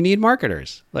yeah. You need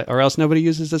marketers, or else nobody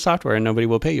uses the software and nobody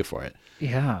will pay you for it.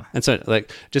 Yeah. And so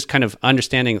like just kind of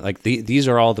understanding like these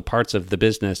are all the parts of the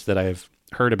business that I've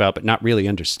heard about but not really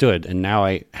understood, and now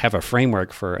I have a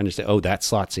framework for understand, oh, that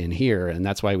slots in here, and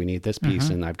that's why we need this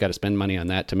piece, and I've got to spend money on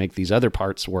that to make these other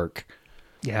parts work.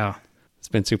 Yeah. It's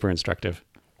been super instructive.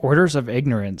 Orders of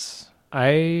ignorance.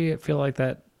 I feel like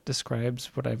that describes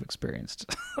what I've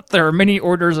experienced. There are many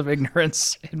orders of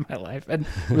ignorance in my life and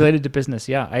related to business.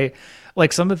 Yeah. I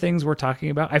like some of the things we're talking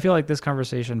about. I feel like this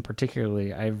conversation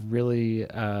particularly, I've really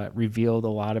revealed a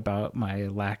lot about my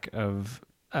lack of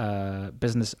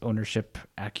business ownership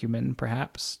acumen,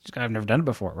 perhaps. I've never done it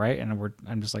before, right? And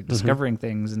I'm just like discovering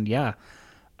things. And yeah,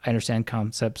 I understand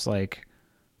concepts like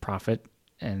profit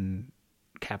and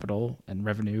capital and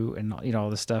revenue and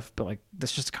all this stuff, but like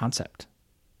that's just a concept.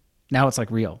 Now it's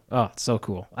like real. Oh, it's so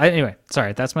cool. Anyway,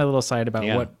 sorry, that's my little side about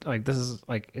what like this is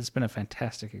like. It's been a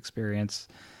fantastic experience,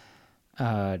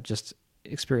 just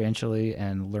experientially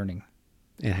and learning.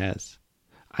 It has.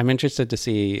 I'm interested to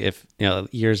see if,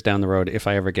 years down the road, if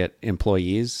I ever get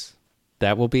employees,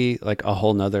 that will be like a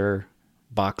whole nother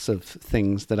box of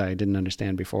things that I didn't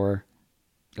understand before.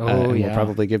 Oh, yeah. Will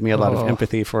probably give me a lot of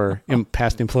empathy for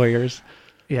past employers.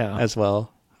 Yeah. As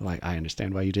well. Like, I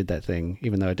understand why you did that thing,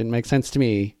 even though it didn't make sense to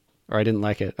me, or I didn't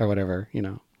like it, or whatever,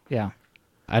 Yeah.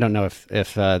 I don't know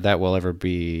if that will ever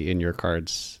be in your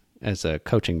cards as a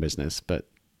coaching business, but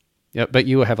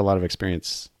you have a lot of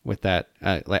experience with that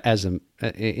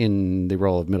in the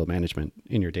role of middle management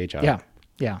in your day job. Yeah.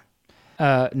 Yeah.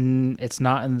 It's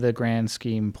not in the grand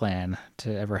scheme plan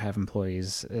to ever have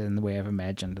employees in the way I've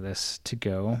imagined this to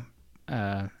go.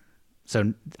 So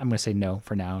I'm going to say no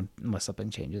for now, unless something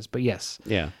changes. But yes.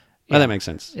 Yeah. Well, that makes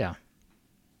sense. Yeah.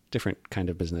 Different kind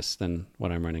of business than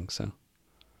what I'm running. So.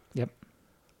 Yep.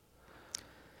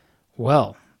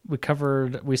 Well,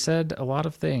 we said a lot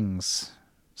of things,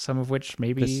 some of which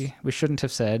maybe we shouldn't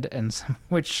have said, and some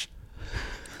of which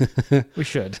we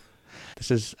should. This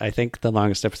is, I think, the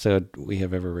longest episode we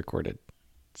have ever recorded.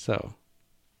 So.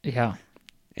 Yeah.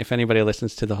 If anybody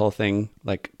listens to the whole thing,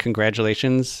 like,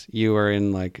 congratulations, you are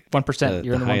in like 1%.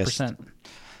 You're in the highest, 1%.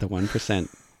 The 1%.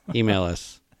 Email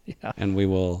us, and we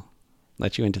will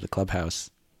let you into the clubhouse.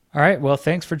 All right. Well,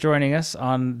 thanks for joining us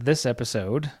on this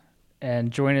episode,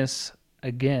 and join us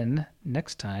again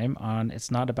next time on It's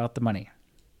Not About the Money.